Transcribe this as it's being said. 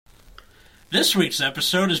This week's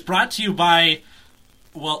episode is brought to you by,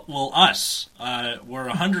 us. We're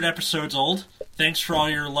 100 episodes old. Thanks for all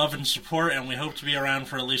your love and support, and we hope to be around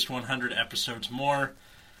for at least 100 episodes more.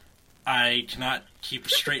 I cannot keep a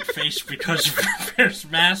straight face because of Bear's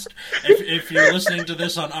mask. If you're listening to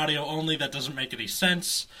this on audio only, that doesn't make any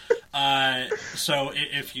sense. So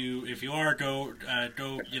if you are, go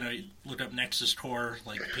look up Nexus Core,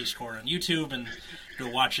 like Peace Corps on YouTube, and go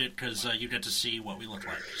watch it because you get to see what we look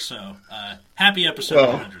like. So happy episode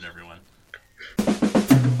 100, everyone.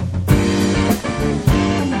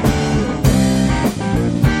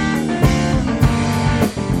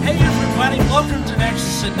 Hey everybody, welcome to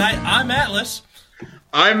Nexus at Night. I'm Atlas.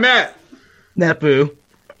 I'm Matt. Napu.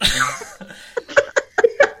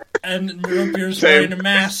 And Beer's wearing a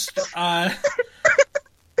mask.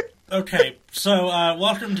 Okay, so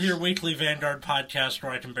welcome to your weekly Vanguard podcast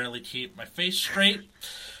where I can barely keep my face straight.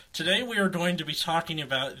 Today we are going to be talking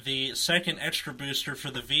about the second extra booster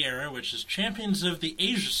for the V era, which is Champions of the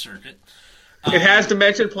Asia Circuit. It has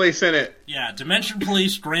Dimension Police in it. Yeah, Dimension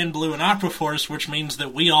Police, Grand Blue, and Aqua Force, which means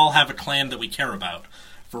that we all have a clan that we care about,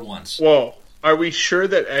 for once. Whoa. Are we sure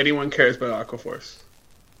that anyone cares about Aqua Force?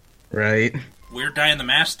 Right. Weird Guy in the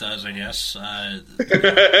Mask does, I guess.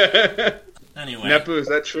 Anyway. Nepu, is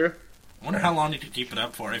that true? I wonder how long you could keep it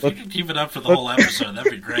up for. If you could keep it up for the whole episode,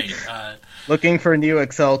 that'd be great. Looking for a new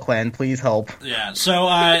Excel clan, please help. Yeah, so,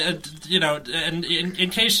 and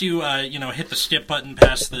in case you, hit the skip button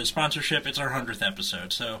past the sponsorship, it's our 100th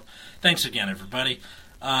episode, so thanks again, everybody.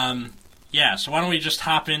 So why don't we just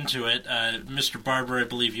hop into it? Mr. Barber, I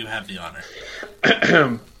believe you have the honor.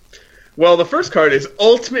 Well, the first card is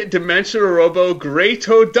Ultimate Dimensional Robo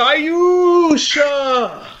Greato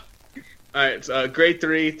Dayusha! Alright, it's grade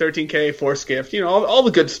 3, 13k, Force Gift, all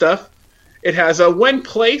the good stuff. It has, when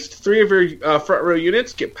placed, 3 of your front row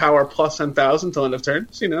units get power plus 10,000 till end of turn.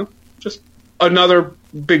 So, just another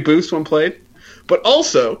big boost when played. But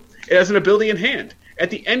also, it has an ability in hand.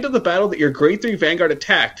 At the end of the battle that your grade 3 Vanguard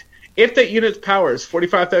attacked, if that unit's power is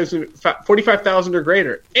 45,000 or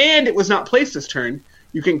greater, and it was not placed this turn,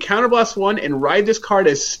 you can counterblast 1 and ride this card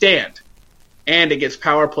as stand. And it gets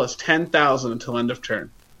power plus 10,000 until end of turn.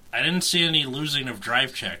 I didn't see any losing of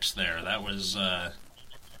drive checks there. That was,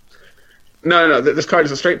 No. This card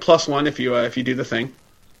is a straight +1 if you do the thing.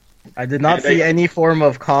 I did not see any form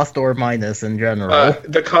of cost or minus in general.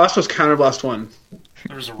 The cost was counterblast 1.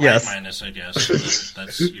 There was a right minus, I guess.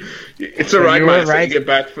 It's a right minus that you get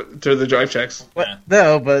back to the drive checks. Yeah.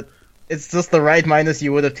 No, but it's just the right minus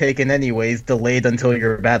you would have taken anyways, delayed until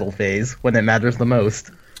your battle phase, when it matters the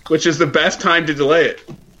most. Which is the best time to delay it.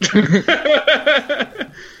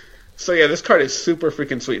 So yeah, this card is super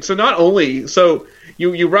freaking sweet. So not only,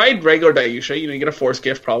 you ride regular Dayusha, you get a Force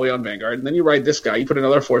Gift probably on Vanguard, and then you ride this guy, you put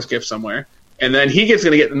another Force Gift somewhere, and then he gets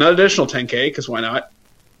going to get another additional 10k, because why not?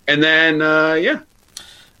 And then,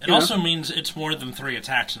 It also means it's more than 3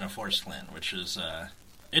 attacks in a Force Clan, which is,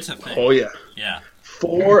 it's a thing. Oh yeah. Yeah.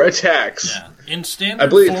 4 attacks. Yeah. In Standard,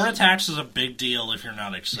 4 attacks is a big deal if you're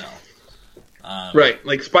not Excel. Right,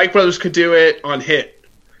 like Spike Brothers could do it on hit.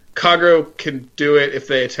 Kagro can do it if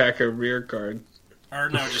they attack a rear guard. Or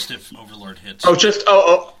no, just if Overlord hits.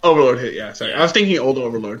 Overlord hit, yeah, sorry. Yeah. I was thinking Old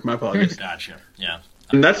Overlord, my apologies. Gotcha, yeah.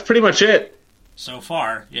 And that's pretty much it. So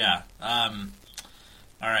far, yeah.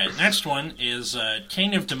 Alright, next one is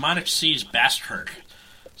King of Demonic Seas Bastkirk.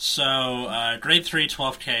 So, grade 3,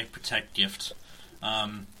 12k, Protect Gift.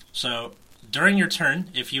 So, during your turn,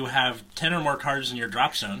 if you have 10 or more cards in your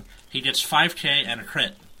drop zone, he gets 5k and a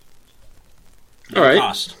crit. No Alright.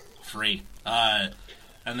 cost. Free.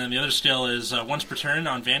 And then the other skill is, once per turn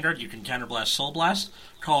on Vanguard, you can counterblast Soul Blast,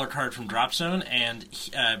 call a card from drop zone, and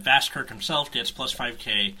Bastkirk himself gets plus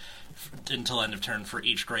 5k until end of turn for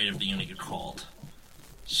each grade of the unit you called.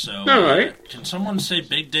 So, can someone say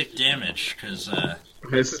big dick damage? Because,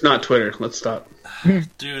 this is not Twitter. Let's stop.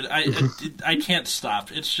 Dude, I can't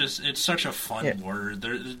stop. It's such a fun word.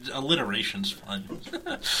 Alliteration's fun.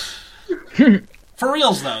 For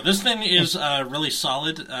reals, though, this thing is really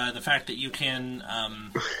solid. The fact that you can,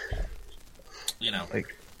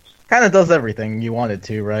 kind of does everything you want it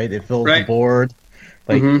to, right? It fills the board,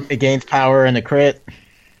 it gains power and a crit.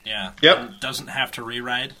 Yeah. Yep. And doesn't have to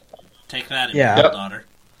re-ride. Take that, daughter.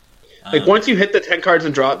 Once you hit the 10 cards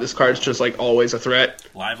and drop, this card's just always a threat.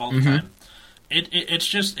 Live all the time.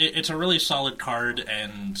 It's a really solid card,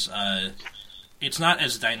 and it's not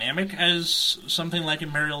as dynamic as something like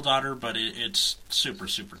Imperial Daughter, but it's super,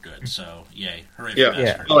 super good. So, yay. Hooray for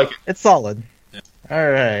that. I like it. It's solid. Yeah.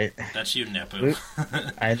 Alright. That's you, Nepu.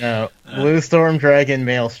 I know. Blue Storm Dragon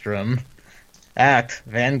Maelstrom. Act,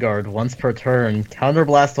 Vanguard, once per turn.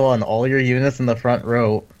 Counterblast on all your units in the front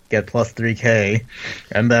row get plus 3k,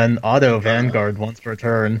 and then auto Vanguard once per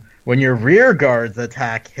turn. When your rear guard's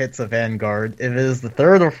attack hits a Vanguard, if it is the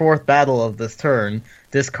third or fourth battle of this turn,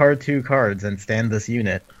 discard 2 cards and stand this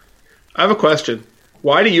unit. I have a question.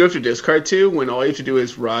 Why do you have to discard 2 when all you have to do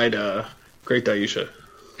is ride Great Dayusha?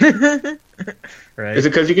 Right? Is it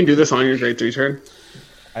because you can do this on your grade 3 turn?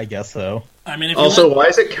 I guess so. I mean, if Also, why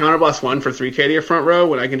is it counterblast 1 for 3k to your front row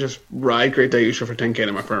when I can just ride Great Dayusha for 10k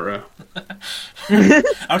to my front row?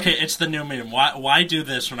 okay, it's the new meme. Why do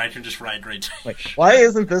this when I can just ride Great Dayusha? Like, why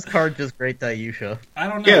isn't this card just Great Dayusha? I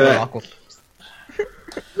don't know. Yeah, Or that- Aqua-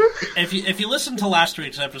 If you listen to last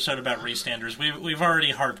week's episode about restanders, we've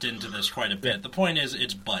already harped into this quite a bit. The point is,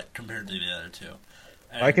 it's butt compared to the other two.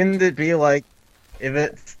 And Why couldn't it be like, if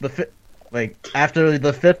it's like after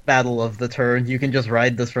the 5th battle of the turn, you can just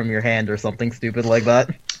ride this from your hand or something stupid like that?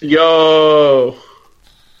 Yo!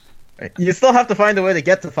 Right? You still have to find a way to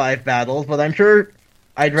get to 5 battles, but I'm sure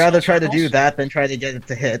I'd rather try to do circles? that than try to get it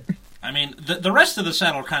to hit. I mean, the rest of the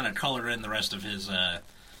set will kind of color in the rest of his,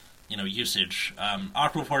 usage.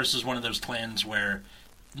 Aquaforce is one of those clans where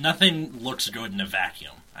nothing looks good in a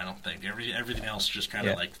vacuum. I don't think everything else just kind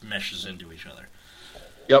of like meshes into each other.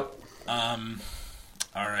 Yep.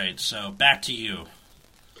 All right, so back to you.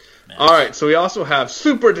 Max. Alright, so we also have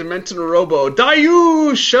Super Dimensional Robo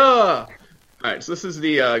Dayusha! Alright, so this is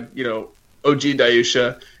the, OG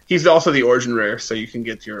Dayusha. He's also the Origin Rare, so you can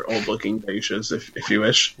get your old-looking Dayushas if you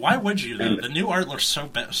wish. Why would you, though? The new art looks so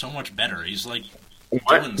much better. He's, like, doing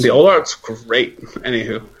What? The something. old art's great.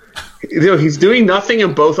 Anywho. He's doing nothing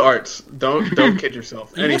in both arts. Don't kid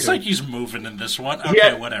yourself. It looks Anywho. like he's moving in this one. Okay,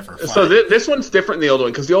 Yeah, whatever. Fine. So this one's different than the old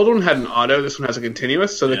one, because the old one had an auto, this one has a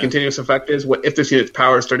continuous, so the Yeah. continuous effect is, if this unit's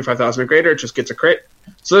power is 35,000 or greater, it just gets a crit.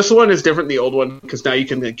 So this one is different than the old one, because now you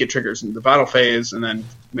can get triggers in the battle phase, and then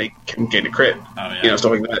can gain a crit. yeah.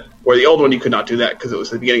 Stuff like that. Where the old one, you could not do that, because it was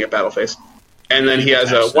the beginning of battle phase. And then he has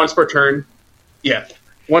That's once per turn,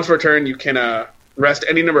 you can rest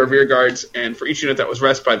any number of rear guards, and for each unit that was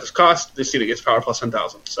rest by this cost, this unit gets power plus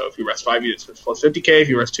 10,000. So if you rest 5 units, it's plus 50k. If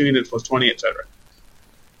you rest 2 units, plus 20, etc.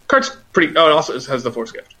 Card's pretty. Oh, it also has the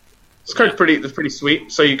Force Gift. This card's pretty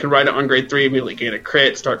sweet. So you can ride it on grade 3, immediately gain a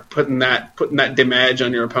crit, start putting that damage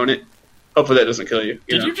on your opponent. Hopefully that doesn't kill you.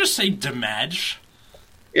 Did you just say damage?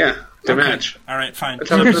 Yeah, damage. Okay. All right, fine. That's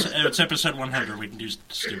how It's episode 100. We can do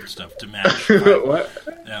stupid stuff. Damage. Fine. What?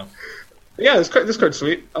 Yeah. Yeah, this card's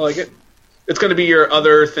sweet. I like it. It's going to be your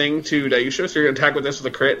other thing to Dayusha, so you're going to attack with this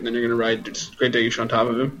with a crit, and then you're going to ride just Great Dayusha on top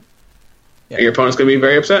of him. Yeah. And your opponent's going to be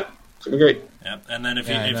very upset. It's going to be great. Yeah, and then if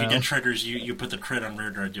Yeah, I you know. get triggers, you put the crit on rear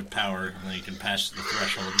guard, you have power, and then you can pass the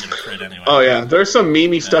threshold and get a crit anyway. Oh yeah, there's some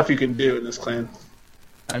memey stuff you can do in this clan.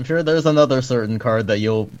 I'm sure there's another certain card that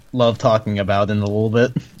you'll love talking about in a little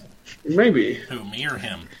bit. Maybe. Who, me or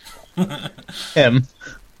him? Him.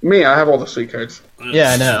 Me, I have all the sweet cards.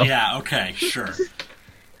 Yeah, I know. Yeah, okay, sure.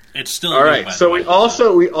 It's still All new, right, by so the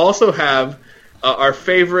way. we also have our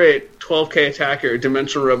favorite 12k attacker,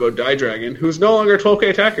 Dimensional Robo Die Dragon, who's no longer a 12k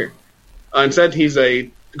attacker. Instead, he's a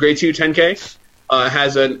grade 2 10k,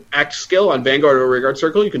 has an act skill on Vanguard or Rearguard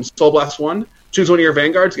Circle. You can Soul Blast 1, choose one of your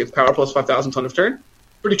Vanguards, gets power plus 5,000 ton of turn.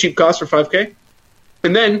 Pretty cheap cost for 5k.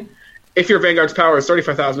 And then, if your Vanguard's power is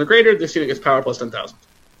 35,000 or greater, this unit gets power plus 10,000.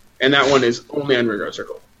 And that one is only on Rearguard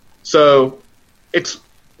Circle. So,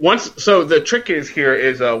 the trick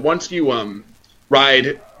is once you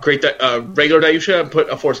ride regular Dayusha and put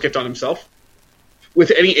a Force Gift on himself,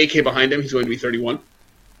 with any AK behind him, he's going to be 31.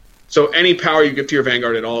 So any power you give to your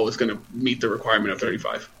Vanguard at all is going to meet the requirement of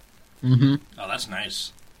 35. Mm-hmm. Oh, that's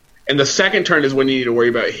nice. And the second turn is when you need to worry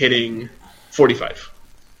about hitting 45,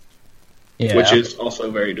 Yeah. which is also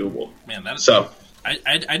very doable. Man, that's... So, I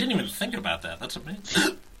didn't even think about that. That's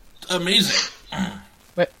amazing. Amazing.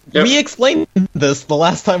 Wait, Yep. We explained this the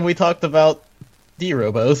last time we talked about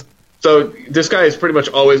D-Robos. so this guy is pretty much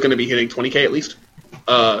always going to be hitting 20k at least.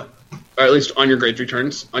 Or at least on your grade 3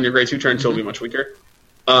 turns. On your grade 2 turns, he'll be much weaker.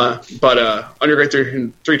 But on your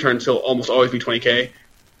grade 3 turns, he'll almost always be 20k.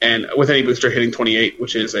 And with any booster, hitting 28,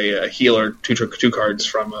 which is a healer, two cards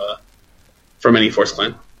from any Force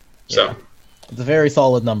Clan. So, Yeah. It's a very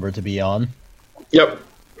solid number to be on. yep.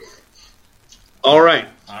 All right,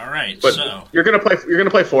 All right, but so... you're gonna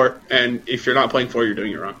play 4, and if you're not playing 4, you're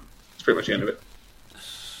doing it wrong. That's pretty much the end of it.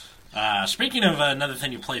 Speaking of another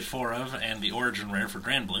thing you play 4 of, and the Origin Rare for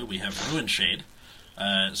Grand Blue, we have Ruin Shade.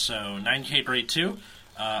 So 9k grade 2.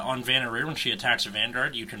 On Vanna Rear, when she attacks a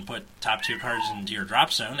Vanguard, you can put top 2 cards into your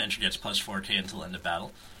drop zone, and she gets plus 4k until end of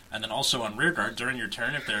battle. And then also on Rearguard, during your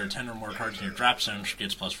turn, if there are 10 or more cards in your drop zone, she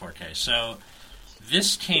gets plus 4k. So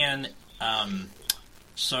this can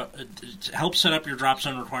So it helps set up your drop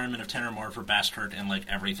zone requirement of 10 or more for Bastard and like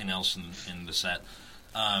everything else in the set.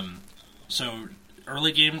 So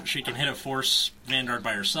early game, she can hit a Force Vanguard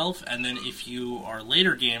by herself, and then if you are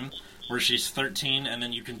later game, where she's 13, and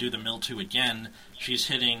then you can do the Mill 2 again, she's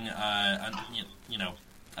hitting,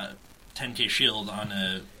 10k shield on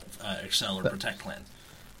a Excel or Protect clan.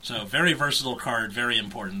 So very versatile card, very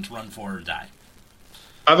important. Run for or die.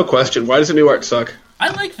 I have a question. Why does the new art suck? I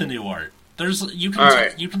like the new art. You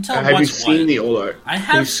can tell Have you what's seen what. the old art? I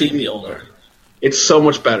have you seen the old art. It's so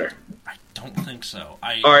much better. I don't think so.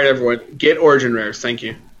 All right, everyone, get Origin Rares. Thank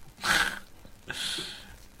you.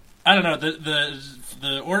 I don't know.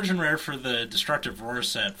 The Origin Rare for the Destructive Roar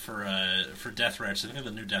set for Death Rex, I think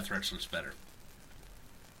the new Death Rex looks better.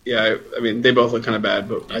 Yeah, I mean, they both look kind of bad,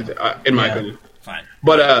 but in my opinion. Fine.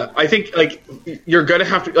 But I think, like, you're going to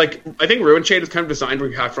have to, like, I think Ruin Shade is kind of designed where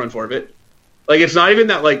you have to run for it. Like, it's not even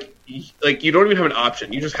that, like, you don't even have an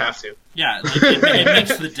option. You just have to. Yeah, like, it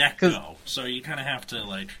makes the deck go. So you kind of have to,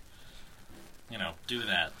 like, do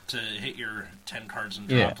that to hit your 10 cards and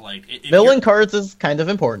drop. Yeah. Like, milling cards is kind of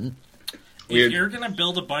important. If you're going to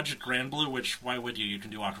build a budget Grand Blue, which, why would you? You can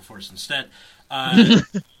do Aqua Force instead.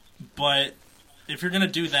 But if you're going to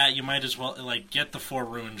do that, you might as well, like, get the 4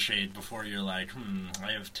 Ruin Shade before you're like,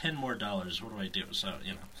 I have $10 more. What do I do? So,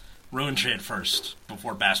 Ruin Shade first,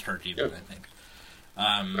 before Bastard even, I think.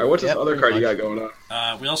 All right, what's this other card you got going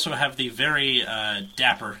on? We also have the very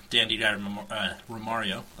dapper Dandy Guy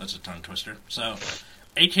Romario. That's a tongue twister. So,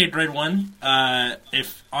 8K Grade 1.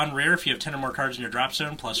 If on rare, if you have 10 or more cards in your drop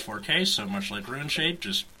zone, plus 4K, so much like Ruin Shade,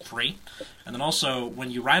 just free. And then also, when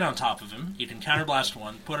you ride on top of him, you can counterblast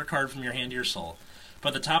 1, put a card from your hand to your soul,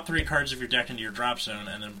 put the top 3 cards of your deck into your drop zone,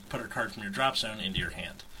 and then put a card from your drop zone into your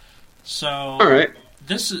hand. So, all right.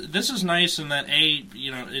 This is nice in that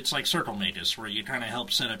it's like Circle Magus, where you kind of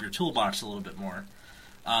help set up your toolbox a little bit more.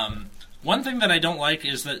 One thing that I don't like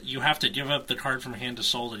is that you have to give up the card from hand to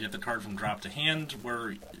soul to get the card from drop to hand,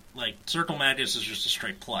 where, like, Circle Magus is just a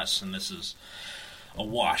straight plus, and this is a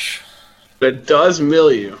wash. But it does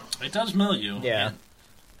mill you. It does mill you. Yeah.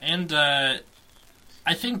 And I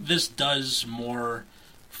think this does more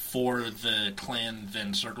for the clan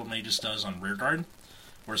than Circle Magus does on Rearguard.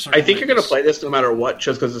 I think you're going to play this no matter what,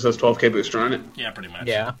 just because it says 12k booster on it. Yeah, pretty much.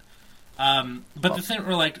 Yeah. But the thing,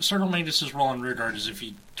 like, Circle Magus' role on Rearguard is if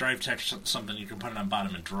you drive tech something, you can put it on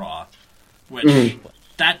bottom and draw. Which,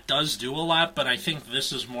 that does do a lot, but I think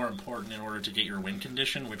this is more important in order to get your win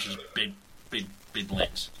condition, which is big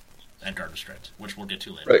lanes and Garden Straight, which we'll get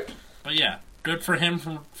to later. Right. But yeah, good for him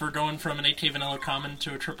for going from an 8K vanilla common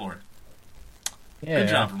to a triple R. Yeah. Good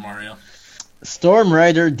job, Mario. Storm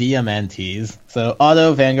Rider Diamantes. So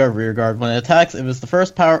auto Vanguard Rearguard. When it attacks, it was the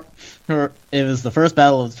first battle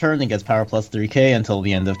of the turn. It gets power plus 3k until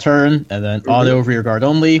the end of turn, and then auto Rearguard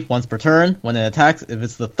only once per turn. When it attacks, if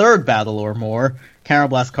it's the third battle or more,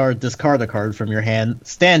 counterblast card, discard a card from your hand,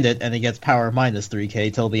 stand it, and it gets power minus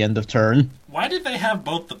 3k till the end of turn. Why did they have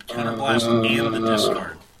both the counterblast and the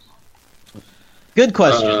discard? Good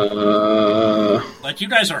question. Like, you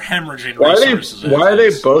guys are hemorrhaging why resources. Why are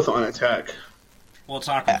they both on attack? Well, it's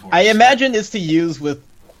Aqua Force. I imagine it's to use with,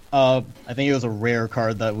 I think it was a rare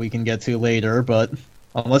card that we can get to later, but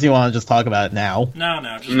unless you want to just talk about it now. No.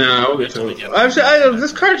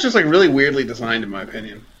 This card's just, like, really weirdly designed, in my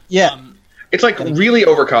opinion. Yeah. It's, like, really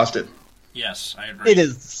overcosted. Yes, I agree. It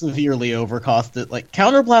is severely overcosted. Like,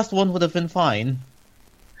 Counterblast 1 would have been fine.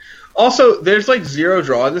 Also, there's, like, 0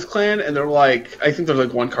 draw in this clan, and they're, like, I think there's,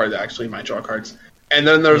 like, 1 card that actually might draw cards. And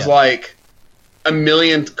then there's, like, a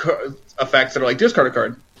million effects that are, like, discard a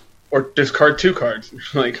card. Or discard 2 cards.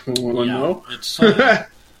 Like, no? It's,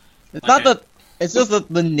 it's not that... It's just that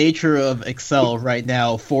the nature of Excel right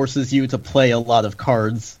now forces you to play a lot of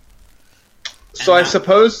cards. So I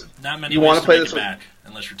suppose not many you ways want to play make this it with... back,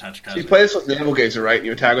 unless you're touch So you play this with Naval Gazer, right?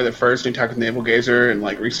 You attack with it first, and you attack with Naval Gazer, and,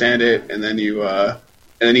 like, restand it, and then you,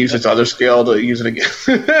 use its other skill to use it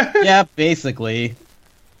again. Yeah, basically.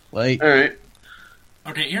 Like, alright.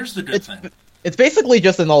 Okay, here's the good thing. It's basically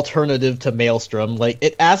just an alternative to Maelstrom. Like,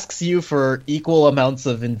 it asks you for equal amounts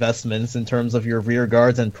of investments in terms of your rear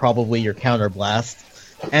guards and probably your counterblast.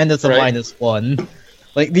 And it's a -1.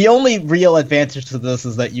 Like, the only real advantage to this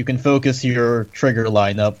is that you can focus your trigger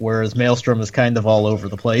lineup, whereas Maelstrom is kind of all over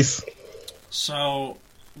the place. So,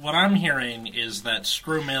 what I'm hearing is that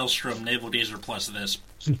screw Maelstrom, Naval Gazer plus this,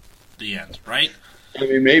 the end, right? I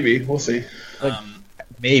mean, maybe. We'll see.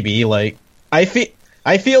 Maybe, like...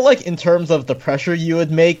 I feel like in terms of the pressure you would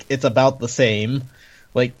make, it's about the same.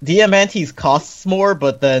 Like, Diamantes costs more,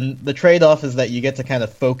 but then the trade-off is that you get to kind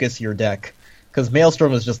of focus your deck. Because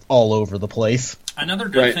Maelstrom is just all over the place. Another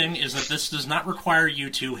good Right. thing is that this does not require you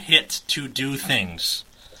to hit to do things.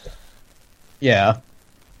 Yeah.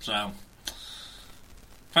 So, I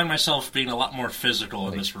find myself being a lot more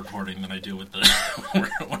physical in this recording than I do with the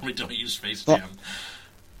when we don't use FaceTime.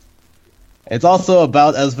 It's also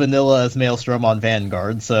about as vanilla as Maelstrom on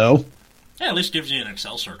Vanguard, so Yeah, at least gives you an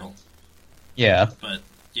Excel circle. yeah. But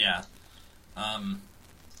yeah,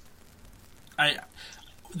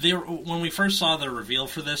 when we first saw the reveal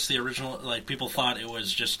for this, the original people thought it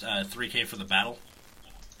was just 3K for the battle,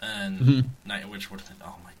 and which would have been,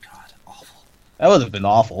 oh my god, awful, That would have been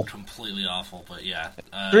awful. completely awful. But yeah,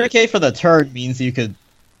 3K for the turn means you could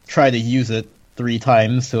try to use it 3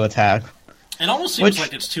 times to attack. it almost seems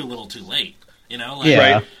like it's too little, too late. You know, like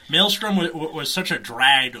Yeah. Right. Maelstrom was such a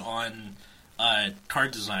drag on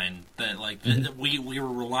card design that we were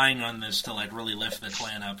relying on this to really lift the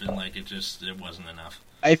clan up, and it wasn't enough.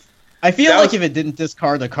 I feel That like was- if it didn't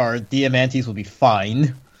discard a card, Diamantes would be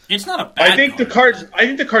fine. It's not a bad. I think the card's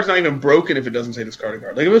not even broken if it doesn't say discard a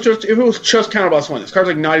card. Like if it was just counterboss 1, this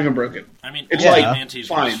card's not even broken. I mean, It's like, Mantis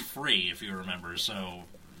fine. was free if you remember. So,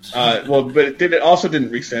 But it also didn't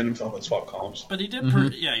restand himself in swap columns. but he did.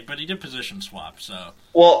 But he did position swap. So,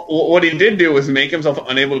 Well, what he did do was make himself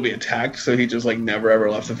unable to be attacked, so he just never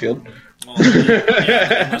ever left the field. well,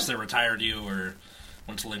 yeah, unless they retired you or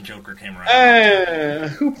once Lin Joker came around.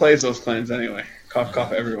 Who plays those clans anyway? Cough,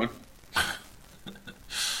 cough, everyone.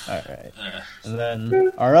 Alright. And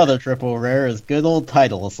then our other triple rare is good old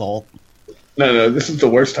Tidal Assault. No, this is the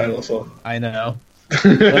worst title assault. I know.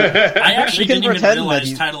 I actually We can didn't even pretend that realize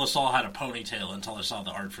he- Tidal Assault had a ponytail until I saw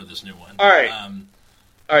the art for this new one. All right.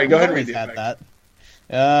 All right, go ahead and read Always the had effect.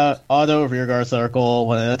 that. Auto rearguard circle.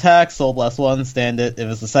 When it attacks, Soul Blast 1, stand it. If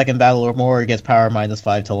it's the second battle or more, it gets power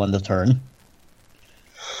 -5 till end of turn.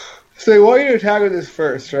 So they want you to attack with this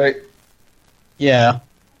first, right? Yeah.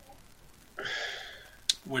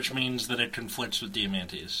 Which means that it conflicts with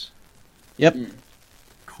Diamantes. Yep.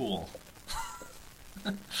 Cool.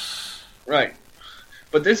 Right.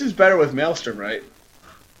 But this is better with Maelstrom, right?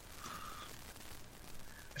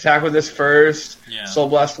 Attack with this first. Yeah. Soul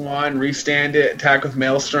Blast 1, restand it, attack with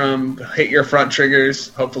Maelstrom, hit your front triggers,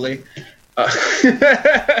 hopefully.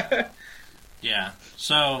 Yeah.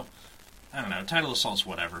 So, I don't know. Tidal Assault's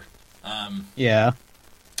whatever. Yeah.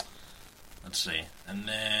 Let's see. And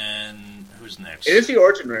then, who's next? It is the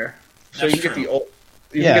origin rare. So That's you can true. get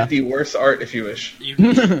the you Yeah. can get the worst art if you wish.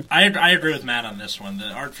 I agree with Matt on this one. The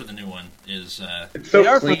art for the new one is, It's so the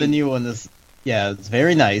art clean. for the new one is, it's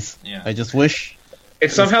very nice. Yeah. I just wish,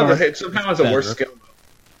 It somehow card has a worse better. skill.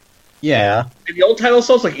 yeah. And the old title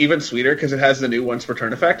assault's even sweeter because it has the new once per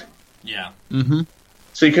turn effect. yeah. Mm-hmm.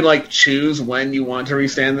 So you can choose when you want to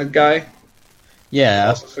restand the guy. Yeah.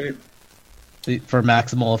 Also sweet. For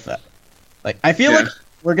maximal effect. I feel Yeah. like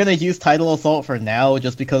we're gonna use Tidal Assault for now,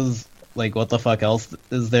 just because, what the fuck else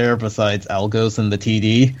is there besides Algos and the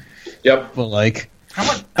TD? Yep. But, How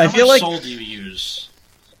much, I how feel much like- soul do you use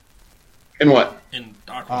And what? in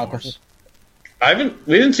Aqua Force?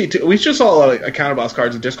 We didn't see we just saw a lot of counterboss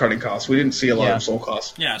cards and discarding costs. We didn't see a lot Yeah. of soul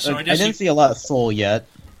costs. Yeah, so I I guess didn't see a lot of Soul yet.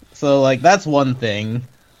 So, that's one thing.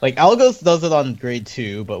 Algos does it on grade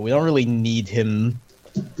 2, but we don't really need him.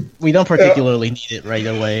 We don't particularly need it right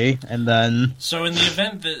away. And then, So in the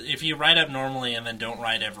event that if you ride up normally and then don't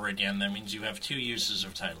ride ever again, that means you have 2 uses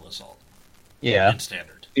of Tidal Assault yeah. in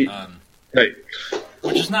standard, Right.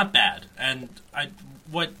 which is not bad. And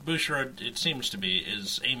what Bushiroad, it seems to be,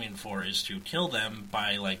 is aiming for is to kill them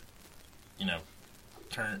by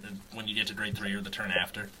turn when you get to grade 3 or the turn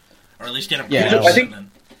after, or at least get them Yeah. close. I think- and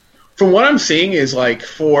then, From what I'm seeing is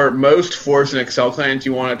for most Force and Excel clans,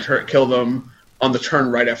 you want to kill them on the turn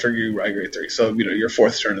right after you ride grade 3. So your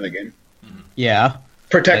 4th turn of the game. Yeah.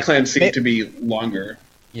 Protect clans seem to be longer.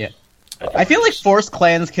 I feel like Force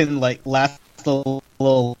clans can, last a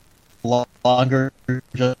little longer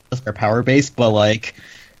just their power base, but,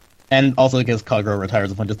 and also because Kagura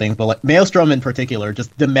retires a bunch of things, but, Maelstrom in particular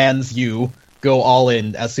just demands you go all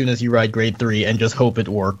in as soon as you ride grade 3 and just hope it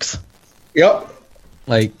works. Yep.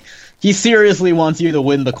 He seriously wants you to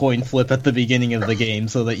win the coin flip at the beginning of the game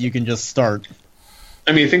so that you can just start.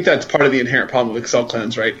 I mean, I think that's part of the inherent problem with Excel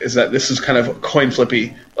clans, right? Is that this is kind of coin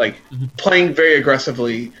flippy. Playing very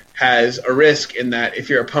aggressively has a risk in that if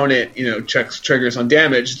your opponent, checks triggers on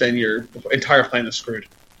damage, then your entire plan is screwed.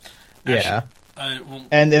 Yeah. well,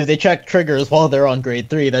 And if they check triggers while they're on grade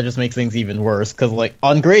 3, that just makes things even worse. Because,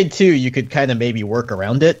 on grade 2, you could kind of maybe work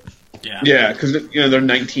around it. yeah. Yeah, because they're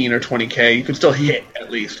 19 or 20k, you can still hit at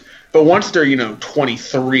least. But once they're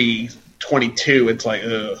 23, 22, it's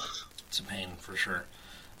ugh. It's a pain for sure.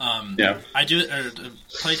 Yeah. I do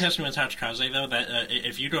playtesting with Tachikaze though. That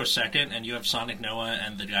if you go second and you have Sonic Noah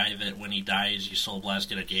and the guy that when he dies you Soul Blast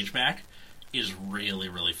get a gauge back, is really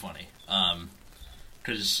really funny.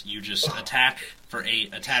 Because you just attack for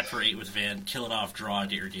 8 with Van, kill it off, draw,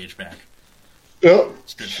 get your gauge back. Yep.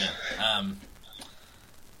 It's good shit.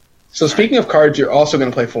 So speaking of cards, you're also going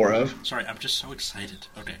to play 4 of. Sorry, I'm just so excited.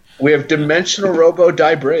 Okay. We have Dimensional Robo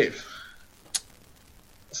Die Brave.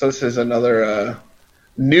 So this is another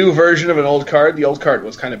new version of an old card. The old card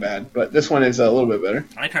was kind of bad, but this one is a little bit better.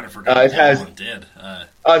 I kind of forgot it has, the old one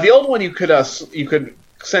did. The old one you could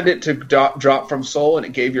send it to drop from Soul, and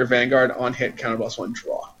it gave your Vanguard on hit +1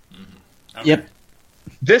 draw. Mm-hmm. Okay. Yep.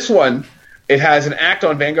 This one, it has an act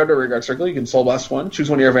on Vanguard or Rearguard Circle. You can Soul Blast 1, choose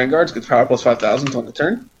one of your Vanguards, gets power +5,000 on the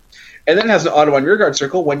turn. And then it has an auto on Rearguard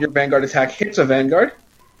Circle. When your Vanguard attack hits a Vanguard,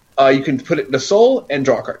 you can put it into Soul and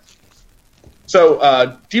draw a card.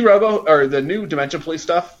 So D-Robo, or the new Dimension Police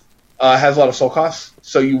stuff, has a lot of Soul costs.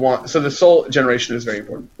 So the Soul generation is very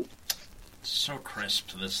important. So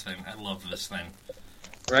crisp, this thing. I love this thing.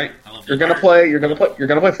 Right? I love You're gonna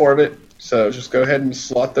play 4 of it. So just go ahead and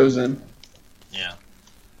slot those in. Yeah.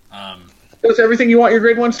 Does everything you want your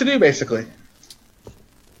grade 1s to do, basically.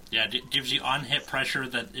 Yeah, it gives you on-hit pressure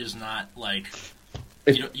that is not, like...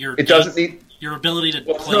 It doesn't need... Your ability to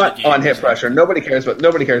Well, it's play not the game. on-hit pressure. Nobody cares about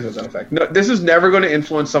that effect. No, this is never going to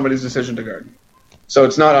influence somebody's decision to guard. So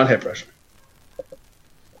it's not on-hit pressure.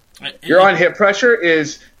 Your on-hit pressure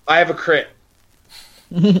is, I have a crit.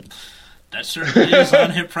 That certainly is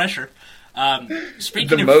on-hit pressure.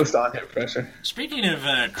 Most on-hit pressure. Speaking of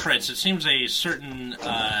crits, it seems a certain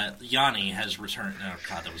Yanni has returned. Oh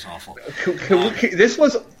god, that was awful. This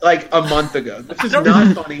was like a month ago. This is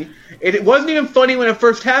not funny. It wasn't even funny when it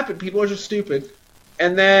first happened. People are just stupid.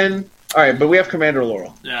 And then, all right, but we have Commander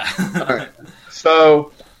Laurel. Yeah. All right.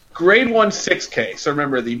 So, grade 1 6K. So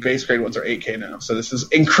remember, the base grade ones are 8K now. So this is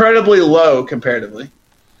incredibly low comparatively.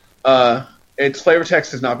 Its flavor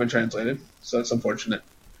text has not been translated, so that's unfortunate.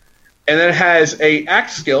 And then it has a act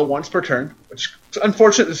skill once per turn, which is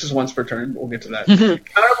unfortunate. This is once per turn. We'll get to that.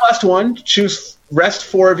 Counterblast 1, rest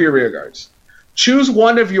 4 of your rear guards. Choose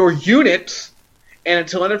one of your units, and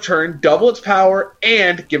until end of turn, double its power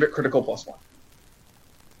and give it critical +1.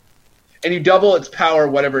 And you double its power,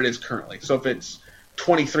 whatever it is currently. So if it's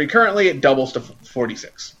 23 currently, it doubles to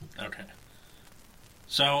 46. Okay.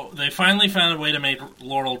 So they finally found a way to make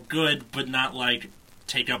Laurel good, but not like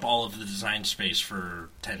take up all of the design space for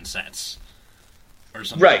 10 sets or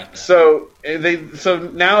something. Right. Like that. So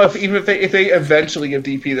now if they eventually give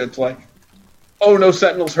DP that's like, oh no,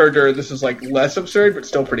 Sentinel's Herder, this is like less absurd but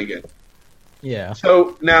still pretty good. Yeah.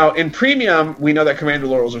 So now in Premium we know that Commander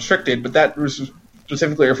Laurel is restricted, but that was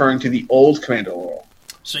specifically referring to the old Commander Laurel.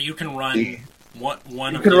 So you can run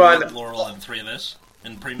one of Laurel and 3 of this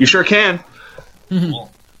in Premium. You sure can.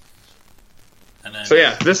 Cool. And then, So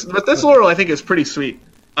yeah, this Laurel I think is pretty sweet.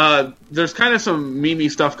 There's kind of some memey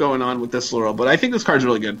stuff going on with this Laurel, but I think this card's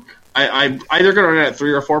really good. I'm either going to run it at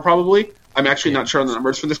 3 or 4 probably. I'm actually not sure on the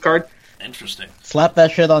numbers for this card. Interesting. Slap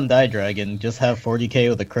that shit on Die Dragon. Just have 40k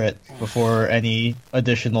with a crit before any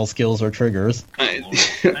additional skills or triggers.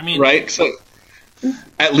 I mean, right? So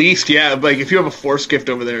at least, yeah. Like if you have a Force Gift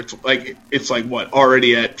over there, it's like what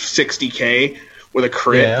already at 60k with a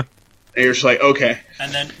crit. Yeah. And you're just like, okay.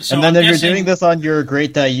 And then if you're doing this on your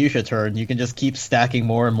Great Dayusha turn, you can just keep stacking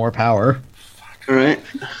more and more power. All right.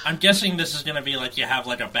 I'm guessing this is going to be like you have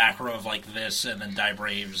like a back row of like this, and then Die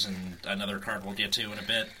Braves, and another card we'll get to in a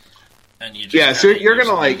bit. And you just so you're going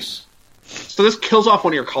to like. So this kills off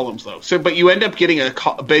one of your columns though. So, but you end up getting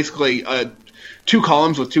basically 2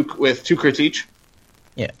 columns with two crits each.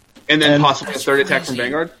 Yeah. And then possibly a third attack from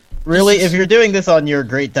Vanguard. Really, if you're doing this on your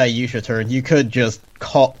Great Dayusha turn, you could just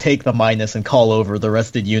take the minus and call over the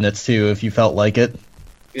rested units too, if you felt like it.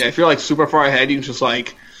 Yeah, if you're like super far ahead, you can just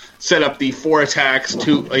like set up the 4 attacks,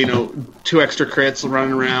 2 extra crits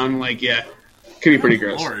running around. Like, yeah, could be pretty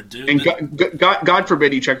gross. Lord, dude, and God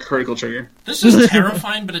forbid you check a critical trigger. This is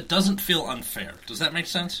terrifying, but it doesn't feel unfair. Does that make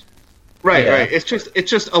sense? Right, yeah. Right. It's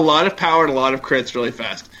just a lot of power and a lot of crits really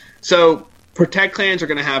fast. So Protect clans are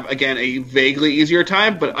going to have, again, a vaguely easier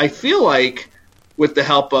time, but I feel like with the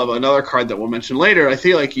help of another card that we'll mention later, I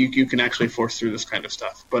feel like you can actually force through this kind of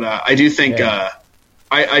stuff. But I do think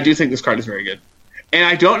I do think this card is very good. And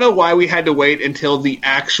I don't know why we had to wait until the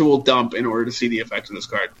actual dump in order to see the effect of this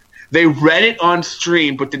card. They read it on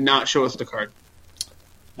stream, but did not show us the card.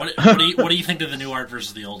 What do you think of the new art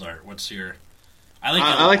versus the old art? What's your... I like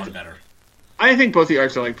the old one better. I think both the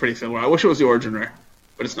arts are like pretty similar. I wish it was the origin rare,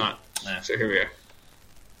 but it's not. Yeah. So here we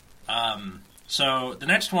are. So the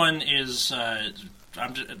next one is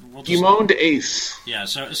we'll just, Demon Ace. yeah.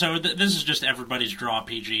 So this is just everybody's draw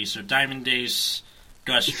PG. So Diamond Ace,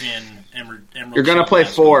 Gustin, Emerald. You're gonna play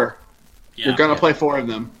Celeste. 4. Yeah, You're gonna play 4 of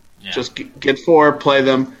them. yeah. Just get 4, play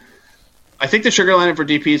them. I think the sugar lineup for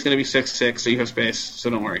DP is gonna be 6/6, so you have space. So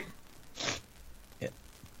don't worry.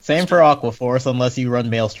 Same for Aquaforce, unless you run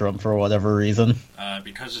Maelstrom for whatever reason.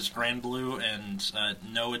 Because it's Grand Blue, and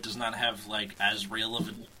no, it does not have like as real of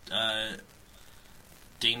a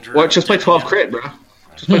danger. What? Just play of 12 damage. crit, bro.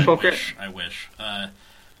 Just play 12 crit. I wish.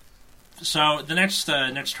 So the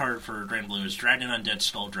next card for Grand Blue is Dragon Undead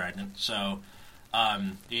Skull Dragon. So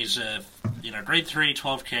he's a grade 3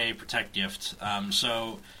 12k protect gift.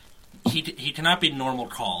 So he cannot be normal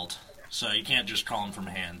called. So you can't just call him from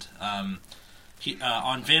hand. On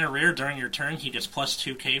Vanarir, during your turn, he gets plus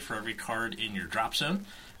 2k for every card in your drop zone.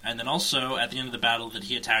 And then also, at the end of the battle that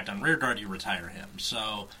he attacked on rearguard, you retire him.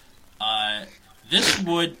 So, this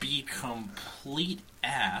would be complete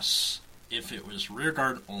ass if it was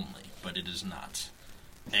rearguard only, but it is not.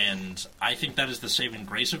 And I think that is the saving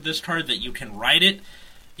grace of this card, that you can write it,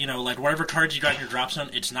 like whatever cards you got in your drop zone,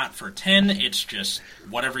 it's not for 10, it's just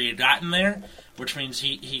whatever you got in there, which means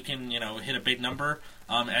he can, hit a big number.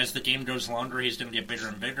 As the game goes longer, he's going to get bigger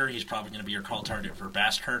and bigger. He's probably going to be your call target for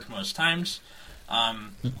Bastard most times.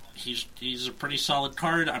 He's a pretty solid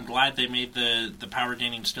card. I'm glad they made the power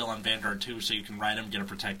gaining still on Vanguard too, so you can ride him, get a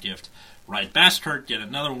protect gift, ride Bastard, get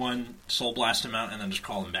another one, Soul Blast him out, and then just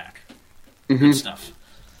call him back. Good stuff.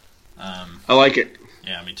 I like it.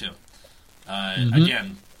 Yeah, me too.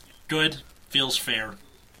 Again, good, feels fair.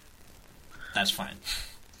 That's fine.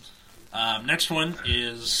 Next one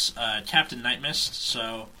is Captain Nightmist.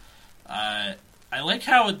 So I like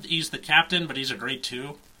how he's the captain, but he's a grade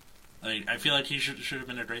 2. I feel like he should have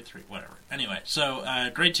been a grade 3. Whatever. Anyway, so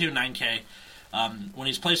grade 2, 9k. When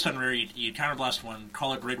he's placed on rear, you counterblast 1,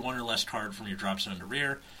 call a grade 1 or less card from your drop zone to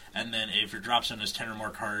rear, and then if your drop zone has 10 or more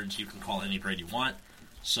cards, you can call any grade you want.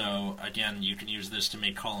 So, again, you can use this to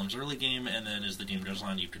make columns early game, and then as the game goes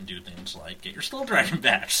on, you can do things like get your Skull Dragon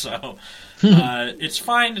back. So, it's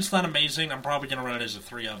fine. It's not amazing. I'm probably going to run it as a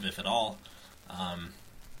 3 of, if at all.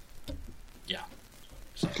 Yeah.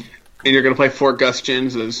 So, And you're going to play 4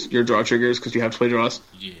 Gustins as your draw triggers because you have to play draws?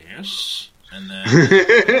 yes. And then,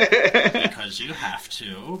 because you have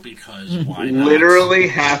to, because why not? Literally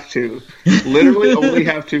have to. Literally only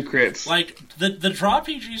have 2 crits. Like, the draw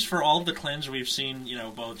PGs for all of the clans we've seen,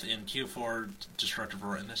 both in Q4, Destructive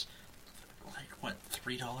Roar, and this, like, what,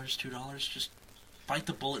 $3, $2? Just bite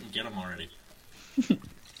the bullet and get them already.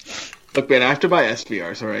 Look, man, I have to buy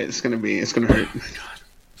SVRs, alright? It's going to hurt. Oh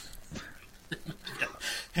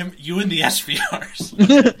my god. You and the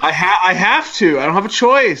SVRs. I have to. I don't have a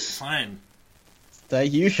choice. Fine.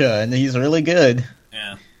 Dayusha, and he's really good.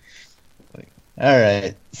 Yeah.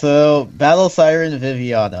 Alright, so Battle Siren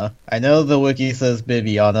Viviana. I know the wiki says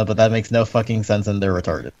Bibiana, but that makes no fucking sense and they're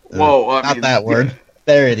retarded. Whoa, Not that word.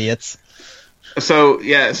 They're idiots. So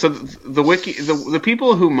the wiki, the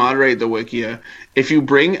people who moderate the Wikia, if you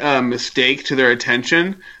bring a mistake to their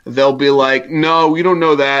attention, they'll be like, "No, we don't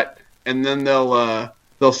know that," and then they'll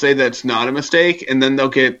say that it's not a mistake, and then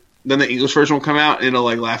then the English version will come out and it'll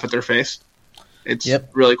like laugh at their face. It's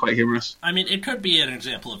really quite humorous. I mean, it could be an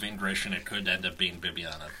example of ingression. It could end up being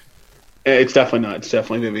Bibiana. It's definitely not. It's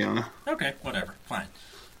definitely Viviana. Okay, whatever. Fine.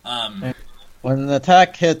 When an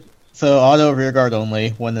attack hit, so auto rearguard only,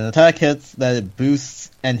 when an attack hits, that it boosts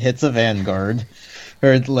and hits a Vanguard.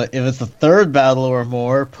 Or if it's the 3rd battle or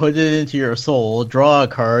more, put it into your soul, draw a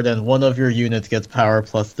card, and one of your units gets power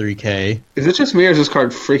plus 3k. Is it just me or is this card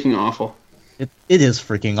freaking awful? It is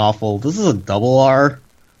freaking awful. This is a double R.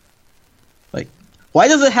 Like, why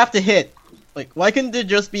does it have to hit? Like, why couldn't it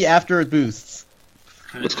just be after it boosts?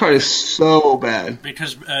 This card is so bad.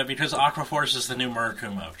 Because Aquaforce is the new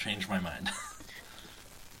Murakumo. Changed my mind.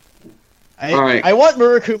 I want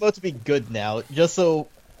Murakumo to be good now, just so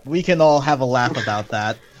we can all have a laugh about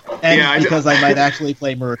that. And because I might actually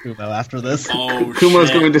play Murakumo after this. Oh, Kumo's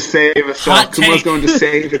shit. going to save Excel. Kumo's going to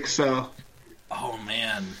save Excel. Oh,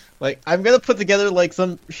 man. Like, I'm gonna put together, like,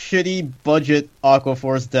 some shitty budget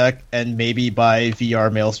Aquaforce deck and maybe buy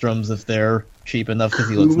VR Maelstroms if they're cheap enough because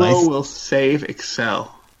he looks nice. Kumo will save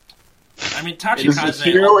Excel. I mean, Tachikaze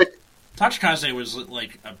was,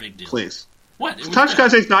 like, a big deal. Please. What?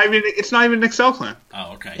 Tachikaze's not even an Excel clan.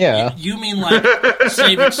 Oh, okay. Yeah. You mean, like,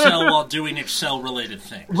 save Excel while doing Excel-related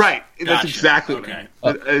things. Right. Gotcha. That's exactly what I mean.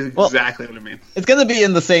 That's exactly what I mean. It's gonna be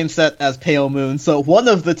in the same set as Pale Moon, so one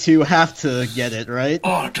of the two have to get it, right?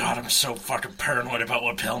 Oh, God, I'm so fucking paranoid about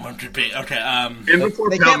what Pale Moon could be. Okay,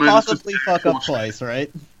 They can't possibly fuck up twice,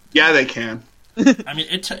 right? Yeah, they can. I mean,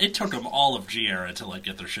 it took them all of G-Era to like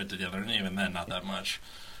get their shit together, and even then, not that much.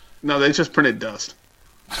 No, they just printed dust.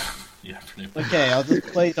 Yeah, pretty much. Okay, I'll just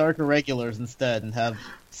play Dark Irregulars instead and have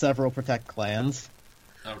several Protect clans.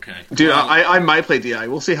 Okay. Dude, Well, I might play DI.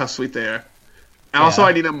 We'll see how sweet they are. And also,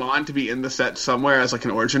 I need a Mon to be in the set somewhere as like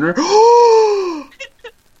an origin rare.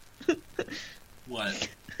 what?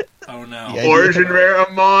 Oh no. Yeah. Origin rare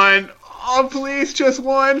Amon. Oh, please, just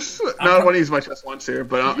once. No, I don't want to use my just once here,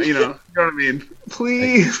 but you know what I mean.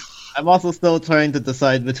 Please. I'm also still trying to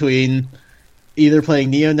decide between either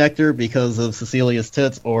playing Neo Nectar because of Cecilia's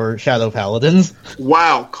tits or Shadow Paladins.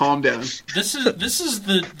 Wow, calm down. This is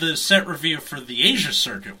the set review for the Asia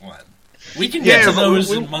Circuit one. We can get to but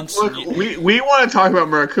those in months. Look, we want to talk about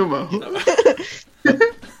Murakumo.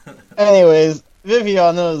 Anyways,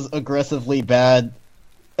 Viviana is aggressively bad.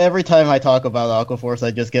 Every time I talk about Aquaforce,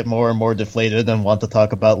 I just get more and more deflated and want to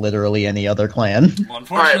talk about literally any other clan. Well,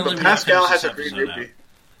 All right, unfortunately, but we have to Pascal finish has a this green episode rupee. out.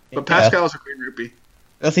 But Pascal has a green rupee.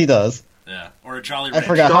 Yes, he does. Yeah, or a Jolly I Rancher.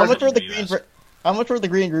 forgot how Dark much were the in green. US. How much were the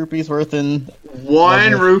green rupees worth in?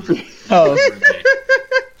 One rupee. Oh,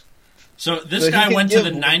 So this So he guy can went to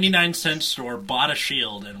give- the 99-cent store, bought a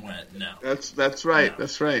shield, and went, no. That's right. No.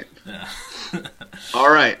 That's right. Yeah.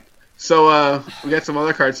 All right. So we got some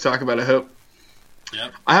other cards to talk about. I hope.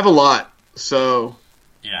 Yep. I have a lot. So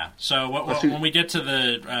Yeah. So Let's do- when we get to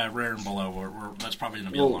the rare and below, that's probably going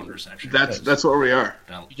to be a Well, longer section. that's where we are.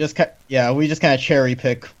 we just kind of cherry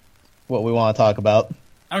pick what we want to talk about.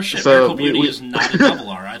 Oh shit! So, Miracle Beauty we- is not a double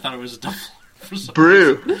R. I thought it was a double R for some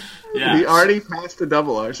Brew. reason. Yeah. We already passed the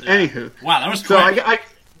double R's. Yeah. Anywho. Wow, that was So quick.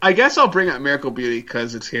 I guess I'll bring up Miracle Beauty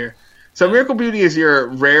because it's here. So Miracle Beauty is your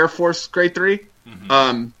rare Force grade 3,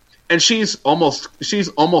 and she's almost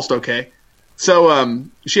okay. So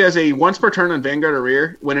she has a once per turn on Vanguard or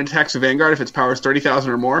Rear. When it attacks a Vanguard, if its power is 30,000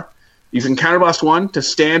 or more, you can counterblast 1 to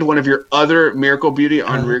stand one of your other Miracle Beauty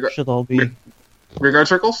on Should all be. rearguard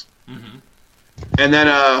circles, and then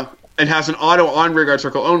it has an auto on rearguard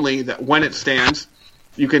circle only that when it stands,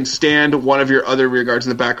 you can stand one of your other rearguards in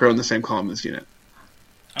the back row in the same column as unit.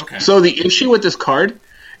 Okay. So the issue with this card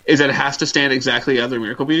is that it has to stand exactly the other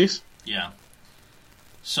Miracle Beauties. Yeah.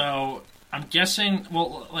 So I'm guessing.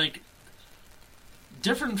 Well, like,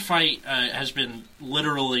 Different Fight has been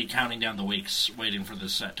literally counting down the weeks waiting for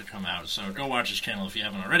this set to come out. So go watch his channel if you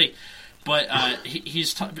haven't already. But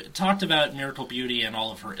he's talked about Miracle Beauty and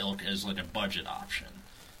all of her ilk as like a budget option,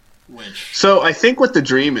 which. So I think what the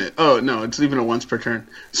dream is... Oh, no, it's even a once per turn.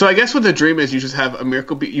 So I guess what the dream is, you just have a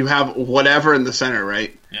Miracle Beauty... You have whatever in the center,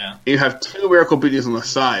 right? Yeah. You have 2 Miracle Beauties on the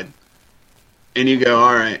side. And you go,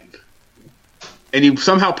 alright. And you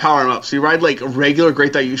somehow power them up. So you ride like a regular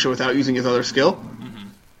Great Dayusha without using his other skill.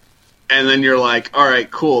 And then you're like,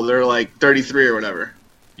 alright, cool. They're like 33 or whatever.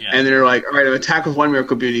 Yeah. And then you're like, alright, I'm attack with 1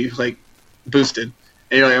 Miracle Beauty, like, boosted.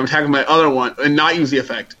 And you're like, I'm attacking my other one, and not use the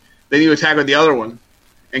effect. Then you attack with the other one,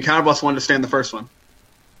 and counterblast 1 to stand the first one.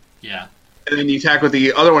 Yeah. And then you attack with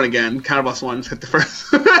the other one again, counterblast 1 to hit the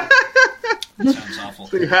first. That sounds awful.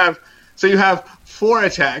 So you have 4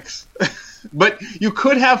 attacks, but you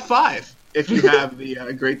could have 5 if you have the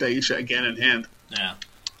Great Dayusha again in hand. Yeah.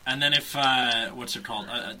 And then if, what's it called?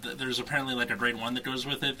 There's apparently like a grade 1 that goes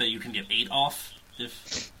with it that you can get 8 off.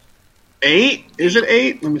 If 8? Is it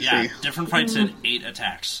 8? Let me Yeah, see. Different Fight said 8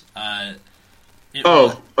 attacks. Okay.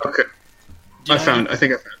 I think I found it.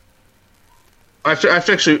 I have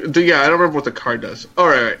to actually... Yeah, I don't remember what the card does. All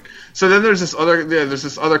right. So then there's this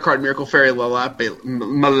other card, Miracle Fairy Malapi,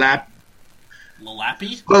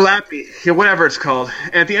 yeah, whatever it's called.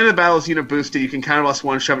 And at the end of the battle, as unit boosted, you can counterblast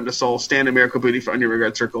 1, shove it into soul, stand a Miracle Booty for under your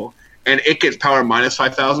regard circle, and it gets power minus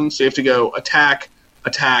 5,000. So you have to go attack,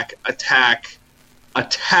 attack, attack,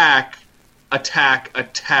 attack, attack,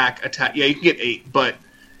 attack, attack. Yeah, you can get 8, but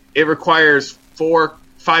it requires 5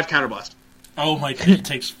 counterblast. Oh my god, it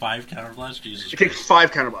takes 5 counterblast? Jesus It Christ. takes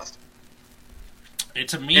 5 counterblast.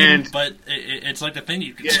 It's a meme, And- but it's like a thing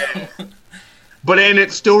you can Yeah. do. And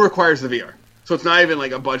it still requires the VR. So it's not even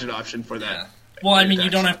like a budget option for that. Yeah. Well, I mean, you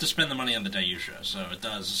don't have to spend the money on the Dayusha, so it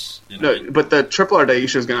does. No, but the triple R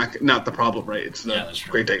Dayusha is not the problem, right? It's the Yeah, that's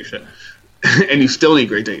true. Great Dayusha. And you still need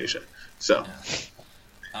Great Dayusha. So.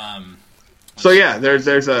 So yeah, there's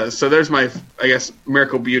my, I guess,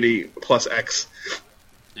 Miracle Beauty plus X.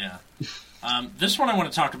 Yeah. This one I want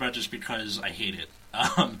to talk about just because I hate it.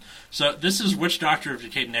 So this is Witch Doctor of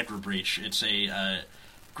Decayed Necro Breach. It's a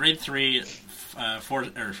grade 3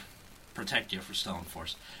 Protect Gift for Stellan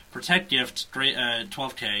Force. Protect Gift, grade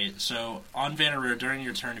 12k. So on Vanarur, during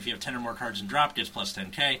your turn, if you have 10 or more cards in drop, gets plus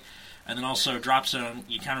 10k. And then also Drop Zone,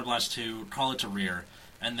 you counterblast 2, call it to rear.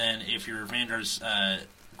 And then if your Vanguard's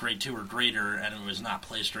grade 2 or greater, and it was not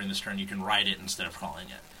placed during this turn, you can ride it instead of calling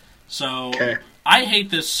it. So, Okay. I hate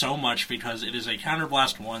this so much because it is a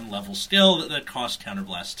Counterblast 1 level skill that costs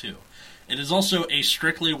Counterblast 2. It is also a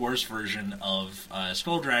strictly worse version of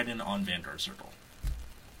Skull Dragon on Vanguard Circle.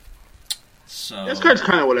 So This card's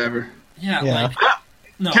kind of whatever. yeah. Yeah.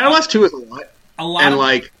 No, Counterblast 2 is a lot. a lot And, of,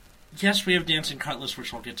 like, yes, we have Dancing Cutlass,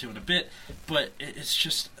 which we'll get to in a bit, but it's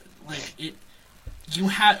just like it. You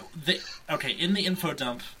have in the info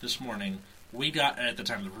dump this morning, we got at the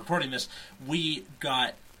time of recording this, we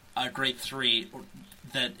got a grade 3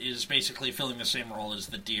 that is basically filling the same role as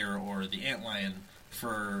the Deer or the Antlion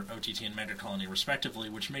for OTT and Mega Colony, respectively,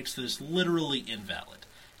 which makes this literally invalid.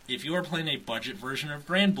 If you are playing a budget version of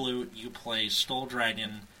Grand Blue, you play Skull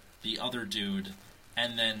Dragon, the other dude,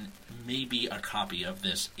 and then maybe a copy of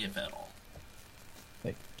this, if at all.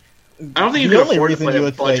 I don't think you The can only afford to reason play you a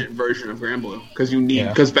would play- budget version of Grand Blue because you need Yeah.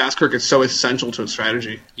 because Basskirk is so essential to its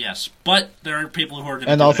strategy. Yes, but there are people who are going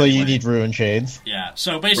to And do also, it you anyway. need Ruin Shades. Yeah,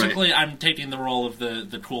 so basically, I'm taking the role of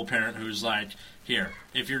the cool parent who's like, here,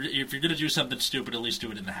 if you're going to do something stupid, at least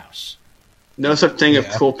do it in the house. No such thing of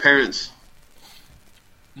Yeah. cool parents.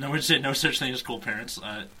 No such thing as cool parents.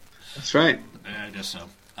 That's right. I guess so.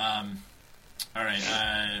 All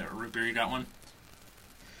right, Root Beer, you got one?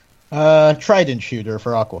 Trident Shooter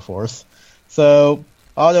for Aquaforce. So,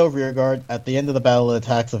 auto rearguard, at the end of the battle it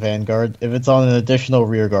attacks a Vanguard. If it's on an additional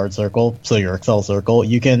rearguard circle, so your Excel circle,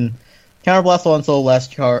 you can counterblast one soul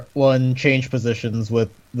last one, change positions with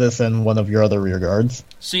this and one of your other rearguards.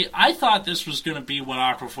 See, I thought this was going to be what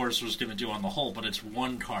Aquaforce was going to do on the whole, but it's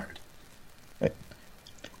one card.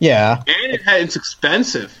 Yeah, And it's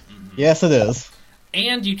expensive. yes it is.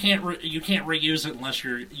 And you can't reuse it unless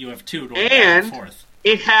you have two to go back And- and forth.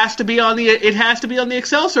 It has to be on the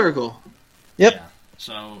Excel circle. Yep. Yeah.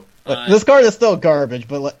 So This card is still garbage,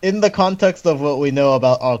 but in the context of what we know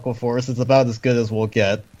about Aquaforce, it's about as good as we'll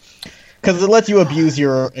get. Because it lets you abuse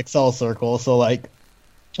your Excel circle, so like,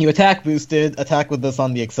 you attack boosted, attack with this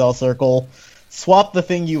on the Excel circle, swap the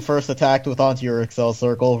thing you first attacked with onto your Excel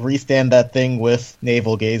circle, restand that thing with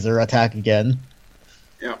Naval Gazer, attack again.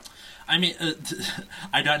 Yeah. I mean,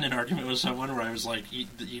 I got in an argument with someone where I was like,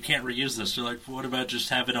 you can't reuse this. They're like, what about just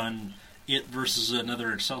have it on it versus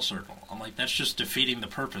another Excel circle? I'm like, that's just defeating the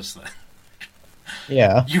purpose then.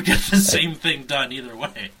 Yeah. You get the same thing done either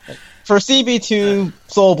way. For CB2,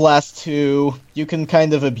 Soul Blast 2, you can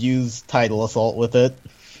kind of abuse Tidal Assault with it,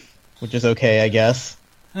 which is okay, I guess.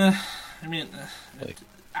 I mean,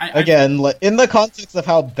 Again, in the context of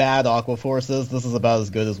how bad Aquaforce is, this is about as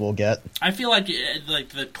good as we'll get. I feel like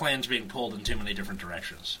the plan's being pulled in too many different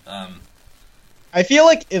directions. I feel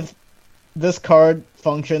like if this card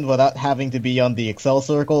functioned without having to be on the Excel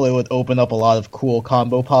circle, it would open up a lot of cool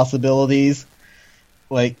combo possibilities.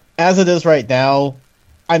 Like, as it is right now,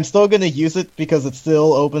 I'm still going to use it because it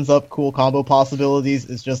still opens up cool combo possibilities,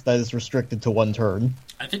 it's just that it's restricted to one turn.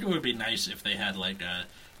 I think it would be nice if they had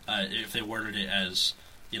if they worded it as,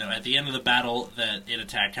 at the end of the battle that it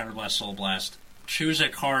attacked Counterblast, Soul Blast, choose a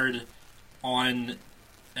card on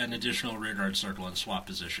an additional rearguard circle and swap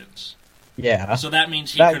positions. Yeah. So that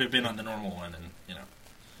means he That- could have been on the normal one, and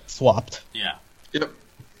Swapped. yeah. Yep.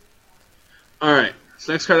 All right.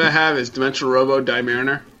 So next card I have is Dimensional Robo Die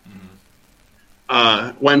Mariner.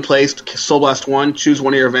 When placed, Soul Blast 1, choose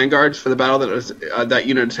one of your Vanguards for the battle that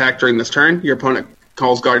unit attacked during this turn. Your opponent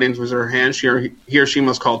calls Guardians with her hand. He or she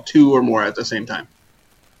must call two or more at the same time.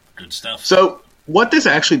 Good stuff. So what this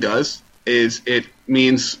actually does is it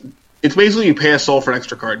means it's basically you pay a soul for an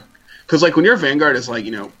extra card. Because like when your Vanguard is like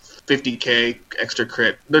 50k extra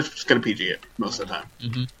crit, they're just gonna PG it most of the time.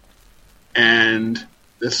 Mhm. And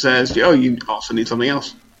this says, you also need something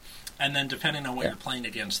else. And then depending on what you're playing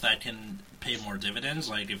against, that can pay more dividends.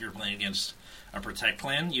 Like if you're playing against a Protect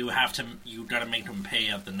clan, you got to make them pay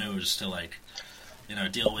up the nose to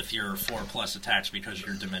deal with your 4+ attacks because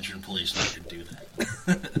your Dimension Police can do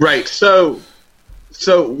that. Right. So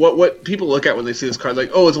what people look at when they see this card,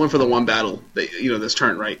 like, oh, it's only for the one battle, this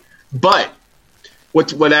turn, right? But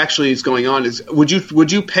what actually is going on is, would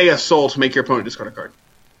you pay a soul to make your opponent discard a card?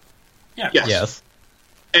 Yeah. Yes. Yes.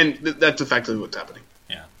 And that's effectively what's happening.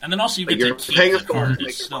 Yeah. And then also you Like, get you're to keep paying the a soul card. to make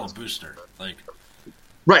It's your still a opponent booster. Like,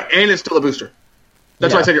 Right, and it's still a booster.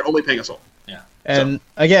 That's why I Yeah. said you're only paying a soul. yeah. And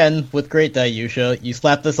again, with Great Dayusha, you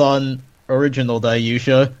slap this on original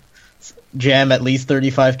Dayusha, jam at least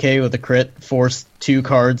 35k with a crit, force 2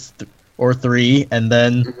 cards or 3, and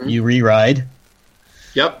then you re-ride.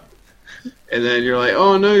 Yep. And then you're like,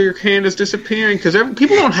 oh no, your hand is disappearing because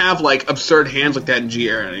people don't have like absurd hands like that in G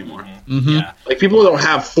era anymore. Mm-hmm. Yeah. Like people don't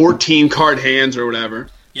have 14 card hands or whatever.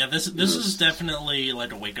 Yeah, this is definitely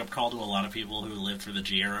like a wake up call to a lot of people who lived through the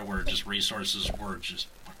G era, where just resources were just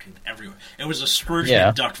fucking everywhere. It was a Scrooge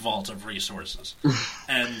McDuck vault of resources,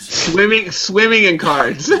 and swimming in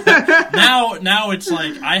cards. now it's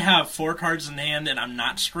like I have 4 cards in hand, and I'm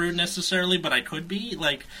not screwed necessarily, but I could be.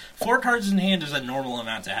 Like 4 cards in hand is a normal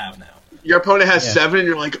amount to have now. Your opponent has 7, and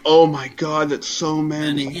you're like, oh my god, that's so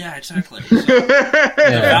many. And, yeah, exactly. So, the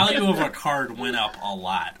value of a card went up a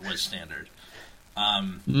lot with Standard.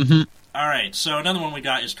 All right, so another one we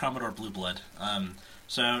got is Commodore Blue Blood.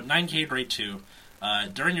 So 9K grade 2.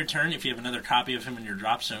 During your turn, if you have another copy of him in your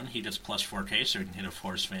drop zone, he gets plus 4K, so he can hit a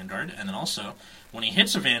Force Vanguard. And then also, when he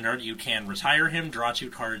hits a Vanguard, you can retire him, draw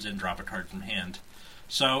 2 cards, and drop a card from hand.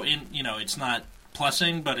 So it's not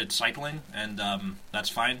plussing, but it's cycling, and that's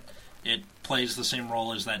fine. It plays the same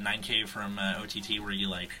role as that 9K from OTT, where you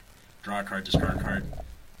like draw a card, discard a card,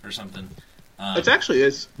 or something. It actually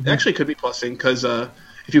is. It actually could be plussing, because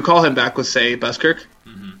if you call him back with, say, Beskirk,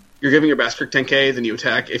 you're giving your Beskirk 10K, then you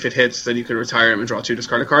attack. If it hits, then you can retire him and draw 2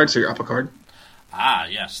 discard a card, so you're up a card. Ah,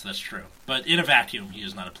 yes, that's true. But in a vacuum, he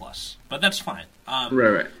is not a plus. But that's fine.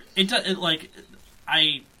 Right. It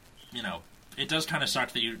does kind of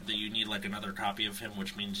suck that you need like another copy of him,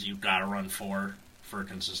 which means you gotta run 4 for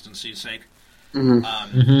consistency's sake. And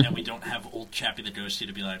we don't have old Chappie the Ghosty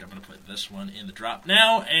to be like, I'm going to put this one in the drop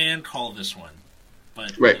now and call this one.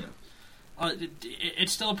 But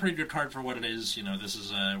it's still a pretty good card for what it is. This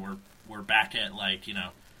is we're back at like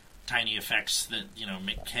tiny effects that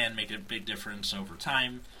can make a big difference over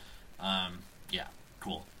time. Yeah,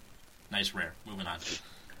 cool, nice rare. Moving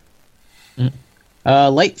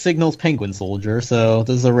on. Light Signals Penguin Soldier. So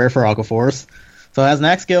this is a rare for Aquaforce. So as an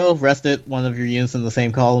axe skill, rest it, one of your units in the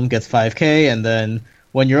same column gets 5k, and then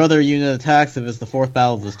when your other unit attacks, if it's the 4th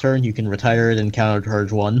battle of this turn, you can retire it and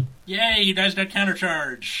countercharge 1. Yay, you guys got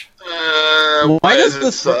countercharge! Why does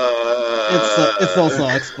this... It still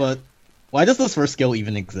sucks, but why does this first skill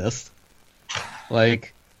even exist?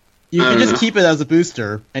 Like, you can just keep it as a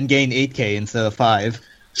booster and gain 8k instead of 5.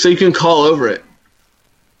 So you can call over it.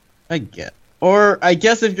 I get. Or, I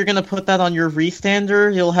guess if you're going to put that on your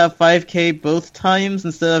restander, you'll have 5k both times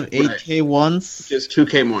instead of 8k once. Just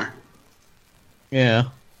 2k more. Yeah.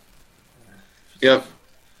 Yep.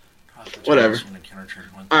 Whatever.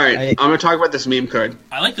 Alright, I'm going to talk about this meme card.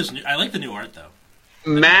 I like the new art, though.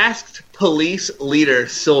 Masked Police Leader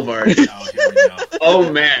Sylvarde. Oh, here we go.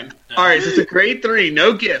 Oh, man. Alright, so it's a grade 3,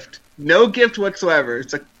 no gift. No gift whatsoever.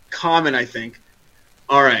 It's a common, I think.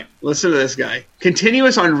 Alright, listen to this guy.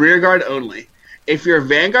 Continuous on rearguard only. If your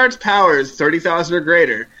Vanguard's power is 30,000 or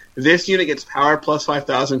greater, this unit gets power plus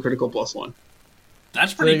 5,000, critical plus 1.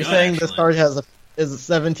 That's pretty good. So you're saying actually. this card is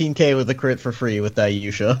 17k with a crit for free with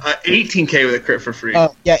Dayusha? 18k with a crit for free.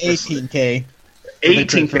 Oh, yeah, 18k.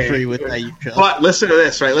 18k for free with Dayusha. But listen to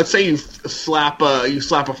this, right? Let's say you slap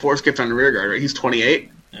a Force Gift on the rearguard, right? He's 28.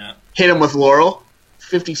 Yeah. Hit him with Laurel,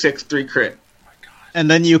 56, 3 crit. Oh my god. And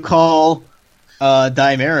then you call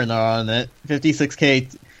Dimerinar on it,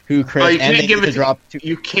 56k who crit, and they get to drop 2.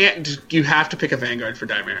 You can't. You have to pick a Vanguard for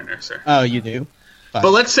Dimerinar, sir. Oh, you do? Fine.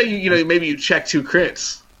 But let's say maybe you check 2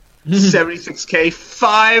 crits. 76k,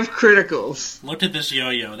 5 criticals. Look at this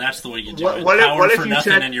yo-yo. That's the way you do it. What if for you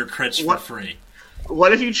nothing check, and your crits for free.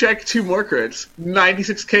 What if you check 2 more crits?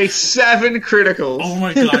 96k, 7 criticals. Oh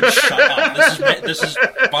my god, shut up. This is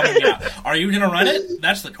bumming me out. Are you going to run it?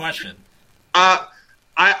 That's the question. I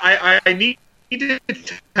need to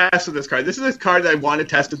test with this card. This is a card that I want to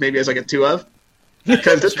test with maybe as like a 2 of.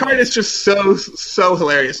 Because this card is just so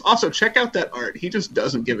hilarious. Also, check out that art. He just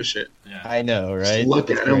doesn't give a shit. Yeah. I know, right? Just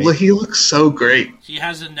look at him. He looks so great. He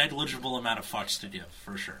has a negligible amount of fucks to give,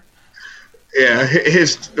 for sure. Yeah,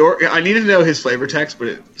 I need to know his flavor text, but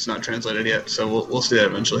it's not translated yet, so we'll see that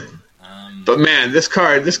eventually. But man, this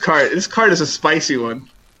card is a spicy one.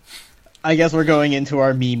 I guess we're going into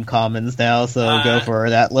our meme commons now, so go for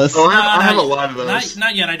it, Atlas. Oh, I have a lot of those.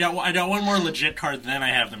 Not yet. I got one more legit card, then I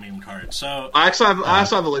have the meme card. So I also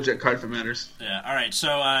have a legit card for Matters. Yeah. All right.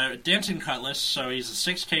 So Dancing Cutlass. So he's a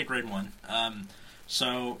 6K grade 1.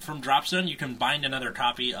 So from Drop Zone, you can bind another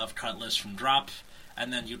copy of Cutlass from Drop,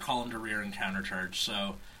 and then you call him to rear and countercharge.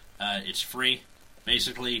 So it's free.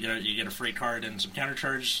 Basically, you get a free card and some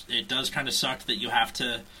countercharge. It does kind of suck that you have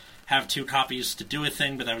to have 2 copies to do a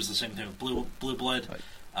thing, but that was the same thing with Blue Blood.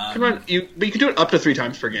 Come on, but you can do it up to 3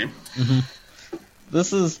 times per game. Mm-hmm.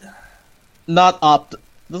 This is not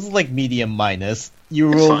This is like medium minus. You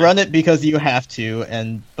will run it because you have to,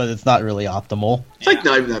 but it's not really optimal. It's like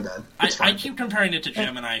not even that bad. I keep comparing it to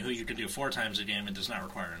Gemini, who you can do 4 times a game and does not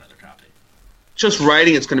require another copy. Just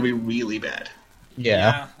writing it's going to be really bad.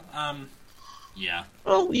 Yeah. Yeah.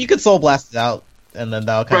 Well, you could Soul Blast it out. and then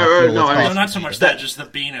that'll kind Right, of right, fuel no, its I mean, No, cost not so later. much that, just the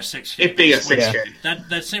being a 6K. It being a base, which 6K.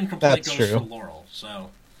 That same complaint That's goes true. for Laurel. So,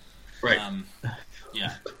 Right.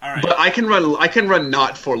 yeah. All right. But I can run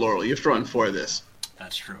not for Laurel. You have to run for this.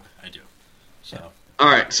 That's true. I do. So, All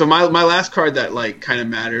right. So my last card that like kind of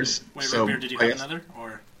matters. wait, so Ripbeard, did you I have guess- another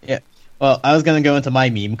or? Well, I was gonna go into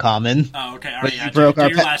my meme common. Oh, okay. All But right. Yeah. you broke our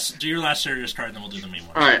Do your last serious card, and then we'll do the meme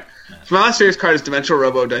one. All right. So my last series card is Dimensional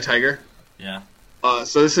Robo Tiger. Yeah.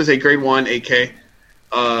 So this is a grade 1 AK.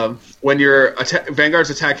 When your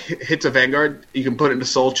Vanguard's attack hits a Vanguard, you can put it into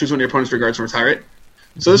Soul, choose one of your opponent's regards, and retire it.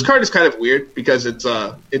 So this card is kind of weird because it's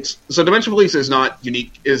so Dimension Police is not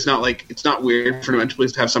unique. It's not weird for Dimension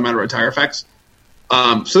Police to have some amount of retire effects.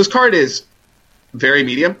 So this card is very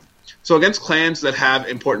medium. So against clans that have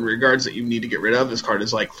important rearguards that you need to get rid of, this card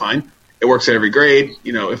is like fine. It works at every grade.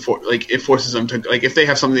 You know, it forces them to if they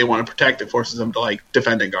have something they want to protect, it forces them to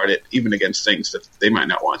defend and guard it, even against things that they might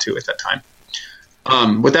not want to at that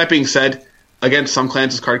time. With that being said, against some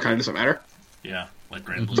clans, this card kind of doesn't matter. Yeah. Like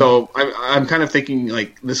Grand Blue. So I'm kind of thinking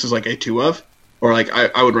this is a 2 of, or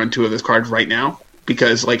I would run 2 of this card right now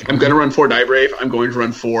because I'm going to run 4 Die Brave. I'm going to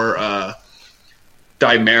run 4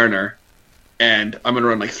 Die Mariner, and I'm going to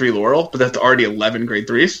run 3 Laurel, but that's already 11 grade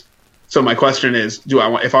 3s. So my question is,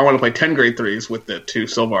 if I want to play 10 grade 3s with the 2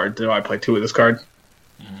 Sylvard, do I play 2 of this card?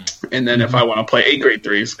 Mm-hmm. And then if I want to play 8 grade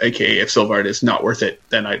 3s, aka if Sylvard is not worth it,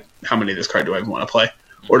 then how many of this card do I want to play?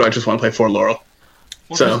 Or do I just want to play 4 Laurel?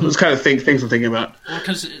 Well, So those kind of things I'm thinking about. Well,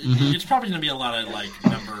 because it's probably going to be a lot of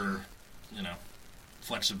number,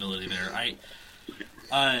 flexibility there.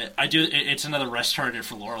 I do. It's another rest target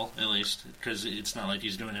for Laurel, at least, because it's not like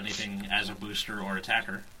he's doing anything as a booster or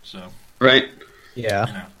attacker. So, Right?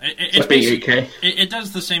 Yeah. it's being basically 8K. it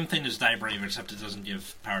does the same thing as Die Brave, except it doesn't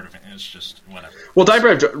give power to. It's just whatever. Well,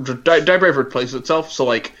 Die Brave replaces itself,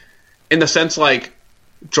 so in the sense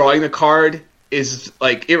drawing the card is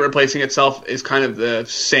it replacing itself is kind of the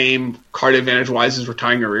same card advantage wise as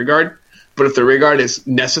retiring a rear guard. But if the rear guard is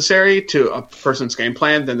necessary to a person's game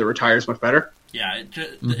plan, then the retire is much better. Yeah,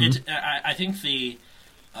 I think the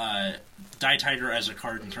Die Tiger as a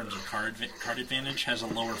card in terms of card advantage has a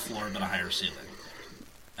lower floor but a higher ceiling.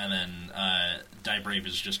 And then Die Brave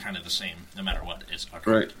is just kind of the same, no matter what. It's a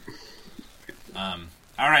card. Right.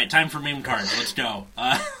 All right, time for meme cards. Let's go.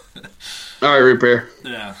 All right, Reaper.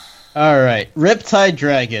 Yeah. Alright, Riptide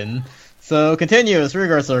Dragon. So, continuous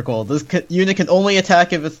rearguard circle. This unit can only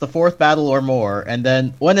attack if it's the 4th battle or more, and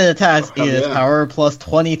then when it attacks, Oh, it is yeah. power plus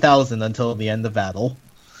 20,000 until the end of battle.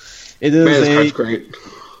 It is Man, this card's great.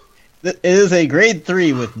 It is a grade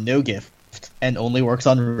 3 with no gift, and only works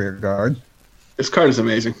on rearguard. This card is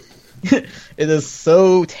amazing. It is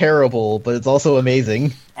so terrible, but it's also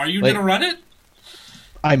amazing. Are you Like- going to run it?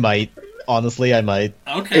 I might. Honestly, I might.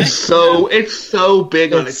 Okay. It's so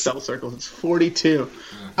big on It's- Excel circles. It's 42.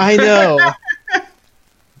 I know.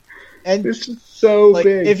 And It's just so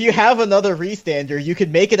big. if you have another restander, you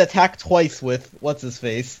could make it attack twice with what's his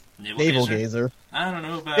face, Naval Naval Gazer? Gazer. I don't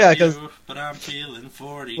know about Yeah, 'cause- you, but I'm feeling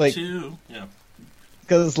 42. Yeah.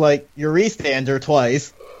 Because your restander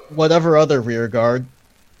twice, whatever other rear guard,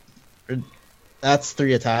 that's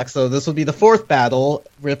 3 attacks. So this would be the 4th battle,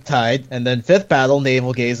 Riptide, and then 5th battle,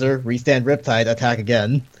 Naval Gazer, restand Riptide, attack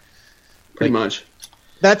again. Pretty much.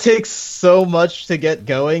 That takes so much to get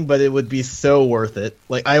going, but it would be so worth it.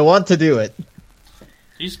 I want to do it.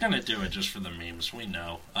 He's going to do it just for the memes. We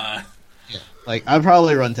know. I'd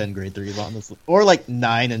probably run 10 grade 3s, honestly. Or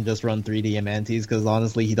 9 and just run 3 Diamantes, because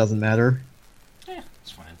honestly, he doesn't matter. Yeah,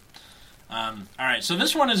 it's fine. All right, so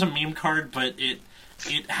this one is a meme card, but it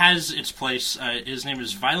has its place. His name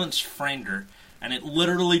is Violence Franger, and it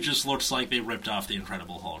literally just looks like they ripped off the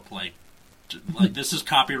Incredible Hulk. Like this is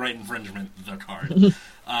copyright infringement. The card.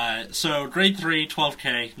 So grade 3,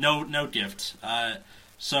 12K, no gift.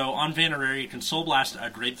 So on Vanarare, you can Soul Blast a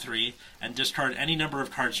grade 3 and discard any number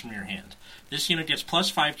of cards from your hand. This unit gets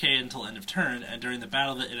plus 5K until end of turn, and during the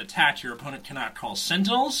battle that it attacked, your opponent cannot call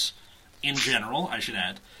Sentinels, in general, I should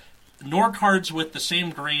add, nor cards with the same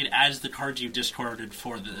grade as the cards you discarded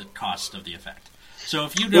for the cost of the effect. So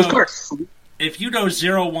if you Those go cards.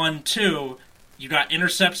 0, 1, 2, you got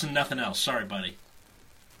intercepts and nothing else. Sorry, buddy.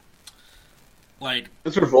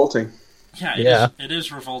 It's revolting. Yeah, it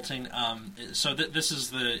is revolting. So this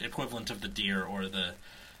is the equivalent of the deer or the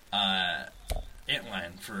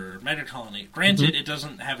antlion for Mega Colony. Granted, it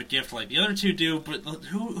doesn't have a gift like the other two do, but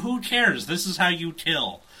who cares? This is how you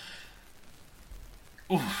kill.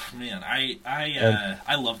 Oof, man,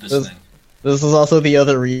 I love this thing. This is also the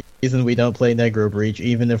other reason we don't play Negro Breach,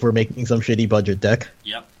 even if we're making some shitty budget deck.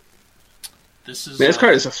 Yep. This is This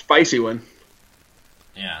card is a spicy one.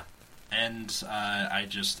 yeah, and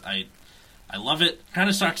I I love it. Kind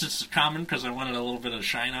of sucks it's common because I wanted a little bit of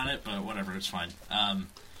shine on it, but whatever, it's fine.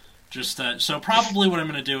 So probably what I'm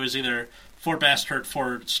going to do is either 4 Bastard,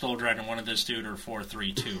 4 Stole Dragon, 1 of this dude, or 4,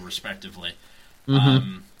 3, 2, respectively.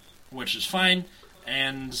 Which is fine.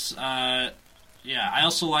 And, yeah, I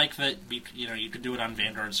also like that, you could do it on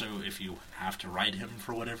Vanguard, so if you have to ride him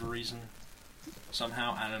for whatever reason,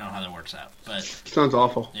 somehow, I don't know how that works out, but... Sounds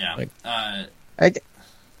awful. Yeah.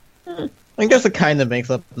 I guess it kind of makes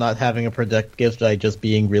up not having a protect gift by just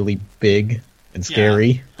being really big and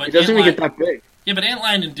scary. But It doesn't even get that big. Yeah, but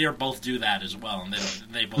Antlion and Deer both do that as well, and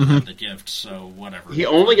they both have the gift, so whatever. He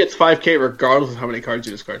only gets 5k regardless of how many cards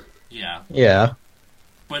you discard. Yeah. Yeah.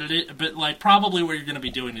 But like probably what you're going to be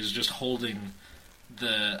doing is just holding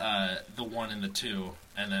the 1 and the 2,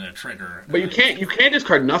 and then a trigger. But you can't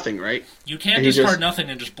discard nothing, right? You can't discard nothing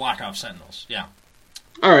and just block off Sentinels. Yeah.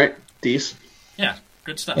 All right, Dees. Yeah,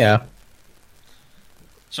 good stuff. Yeah.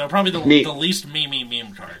 So probably the least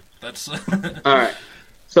meme card. That's all right.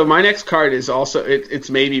 So my next card is also it's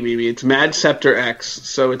maybe Mimi. It's Mad Scepter X.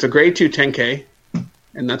 So it's a grade 2 10k,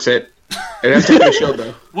 and that's it. It has to be a shield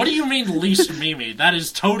though. What do you mean least meme? That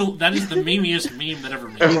is the memeiest meme that ever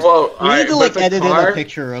made. Well, we need to edit in a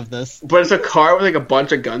picture of this. But it's a card with like a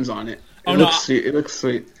bunch of guns on it. It looks sweet. It looks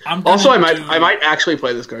sweet. I might actually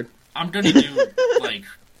play this card. I'm gonna do like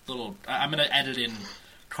little. I'm gonna edit in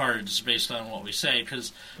cards based on what we say,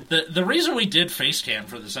 because the reason we did face cam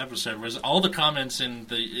for this episode was all the comments in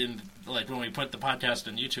like when we put the podcast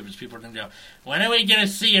on YouTube is people are going to go, when are we going to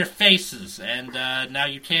see your faces? And now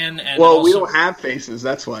you can. And well, also, we don't have faces,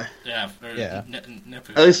 that's why. Yeah.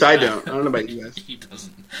 At least I don't. I don't know about you guys. He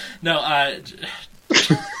doesn't. No.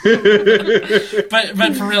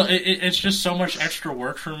 but for real, it's just so much extra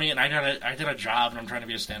work for me, and I got a job, and I'm trying to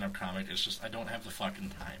be a stand-up comic. It's just I don't have the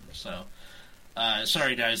fucking time. So.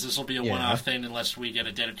 Sorry guys, this will be a one-off thing unless we get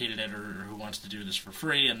a dedicated editor who wants to do this for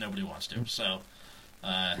free, and nobody wants to. So,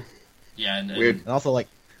 yeah. And also, like,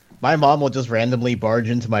 my mom will just randomly barge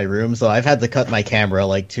into my room, so I've had to cut my camera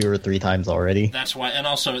like 2 or 3 times already. That's why, and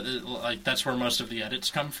also, like, that's where most of the edits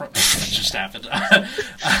come from. It just happened.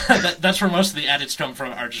 That's where most of the edits come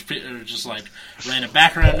from. Are just like random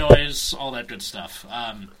background noise, all that good stuff.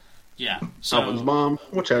 Yeah. So someone's mom,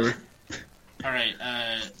 whichever. All right.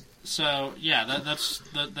 So yeah,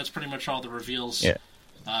 that's pretty much all the reveals. Yeah.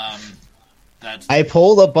 I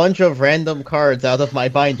pulled a bunch of random cards out of my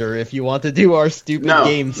binder if you want to do our stupid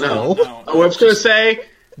game still. No. I was going to say,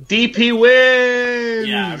 DP wins!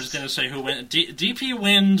 Yeah, I was going to say who wins. DP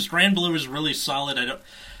wins. Grand Blue is really solid.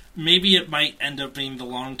 Maybe it might end up being the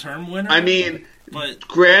long-term winner. I mean, but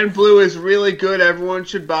Grand Blue is really good. Everyone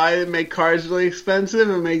should buy it and make cards really expensive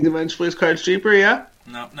and make the bench please cards cheaper, yeah?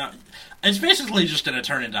 No. It's basically just going to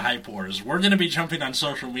turn into hype wars. We're going to be jumping on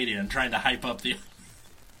social media and trying to hype up the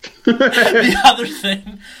the other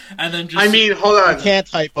thing, and then just... I mean, hold on. You can't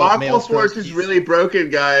hype up Aqua Force is really broken,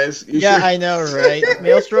 guys. I know, right?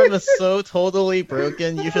 Maelstrom is so totally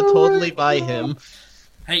broken. You should totally buy him.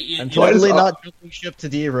 Hey, I'm totally not jumping ship to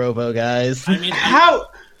D-Robo, guys. I mean, how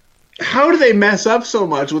do they mess up so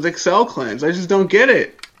much with Excel clans? I just don't get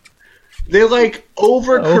it. They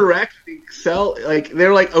overcorrect the Excel.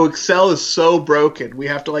 They're like, oh, Excel is so broken. We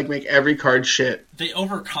have to make every card shit. They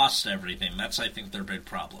overcost everything. That's, I think, their big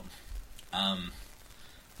problem.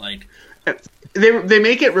 They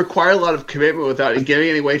make it require a lot of commitment without giving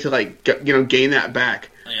any way to gain that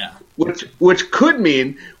back. Yeah. Which could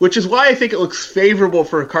mean, which is why I think it looks favorable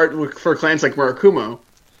for clans like Murakumo,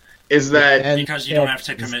 is that because you don't have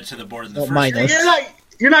to commit to the board in the first.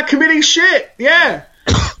 You're not committing shit. Yeah.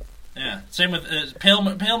 Yeah, same with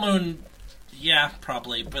Pale Moon. Yeah,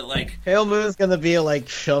 probably, but Pale Moon's gonna be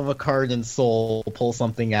shove a card in Soul, pull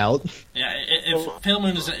something out. Yeah, if Pale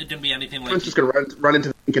Moon isn't gonna be anything like, it's just gonna run into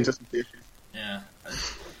the inconsistency issue. Yeah,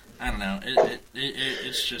 I don't know.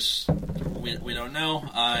 It's just we don't know.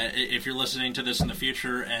 If you're listening to this in the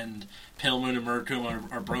future and Pale Moon and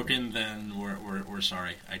Murakumo are broken, then we're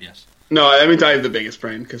sorry, I guess. No, I mean I have the biggest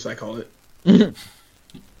brain because I called it.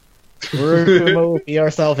 Murakumo will be our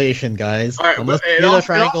salvation, guys. Right, unless the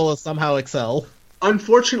triangle is somehow Excel.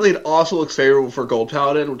 Unfortunately, it also looks favorable for Gold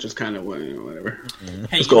Paladin, which is kind of whatever.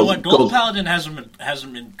 Hey, you know what? Gold Paladin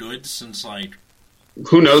hasn't been good since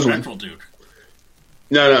who knows when? Central Duke.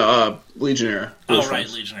 No, Legionnaire. Oh right,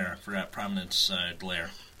 Legionnaire for that Prominence Glare.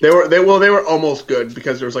 They were almost good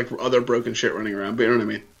because there was other broken shit running around. But you know what I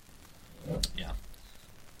mean? Yeah,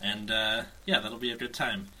 and that'll be a good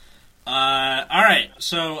time. Alright,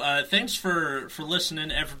 so thanks for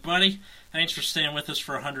listening, everybody. Thanks for staying with us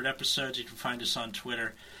for 100 episodes. You can find us on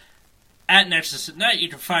Twitter at Nexus at Night. You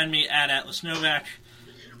can find me at Atlas Novak.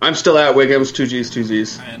 I'm still at Wiggums, 2Gs,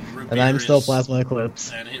 2Zs. And I'm still Plasma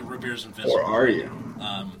Eclipse. And Rabeer's invisible. Or are you?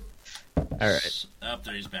 Alright. Oh,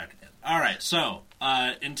 there he's back again. Alright, so,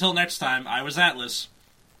 until next time, I was Atlas.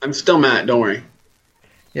 I'm still Matt, don't worry.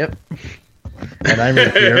 Yep. And I'm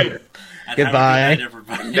Rick here. And Goodbye. Have a good night,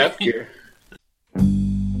 everybody. Yep, here.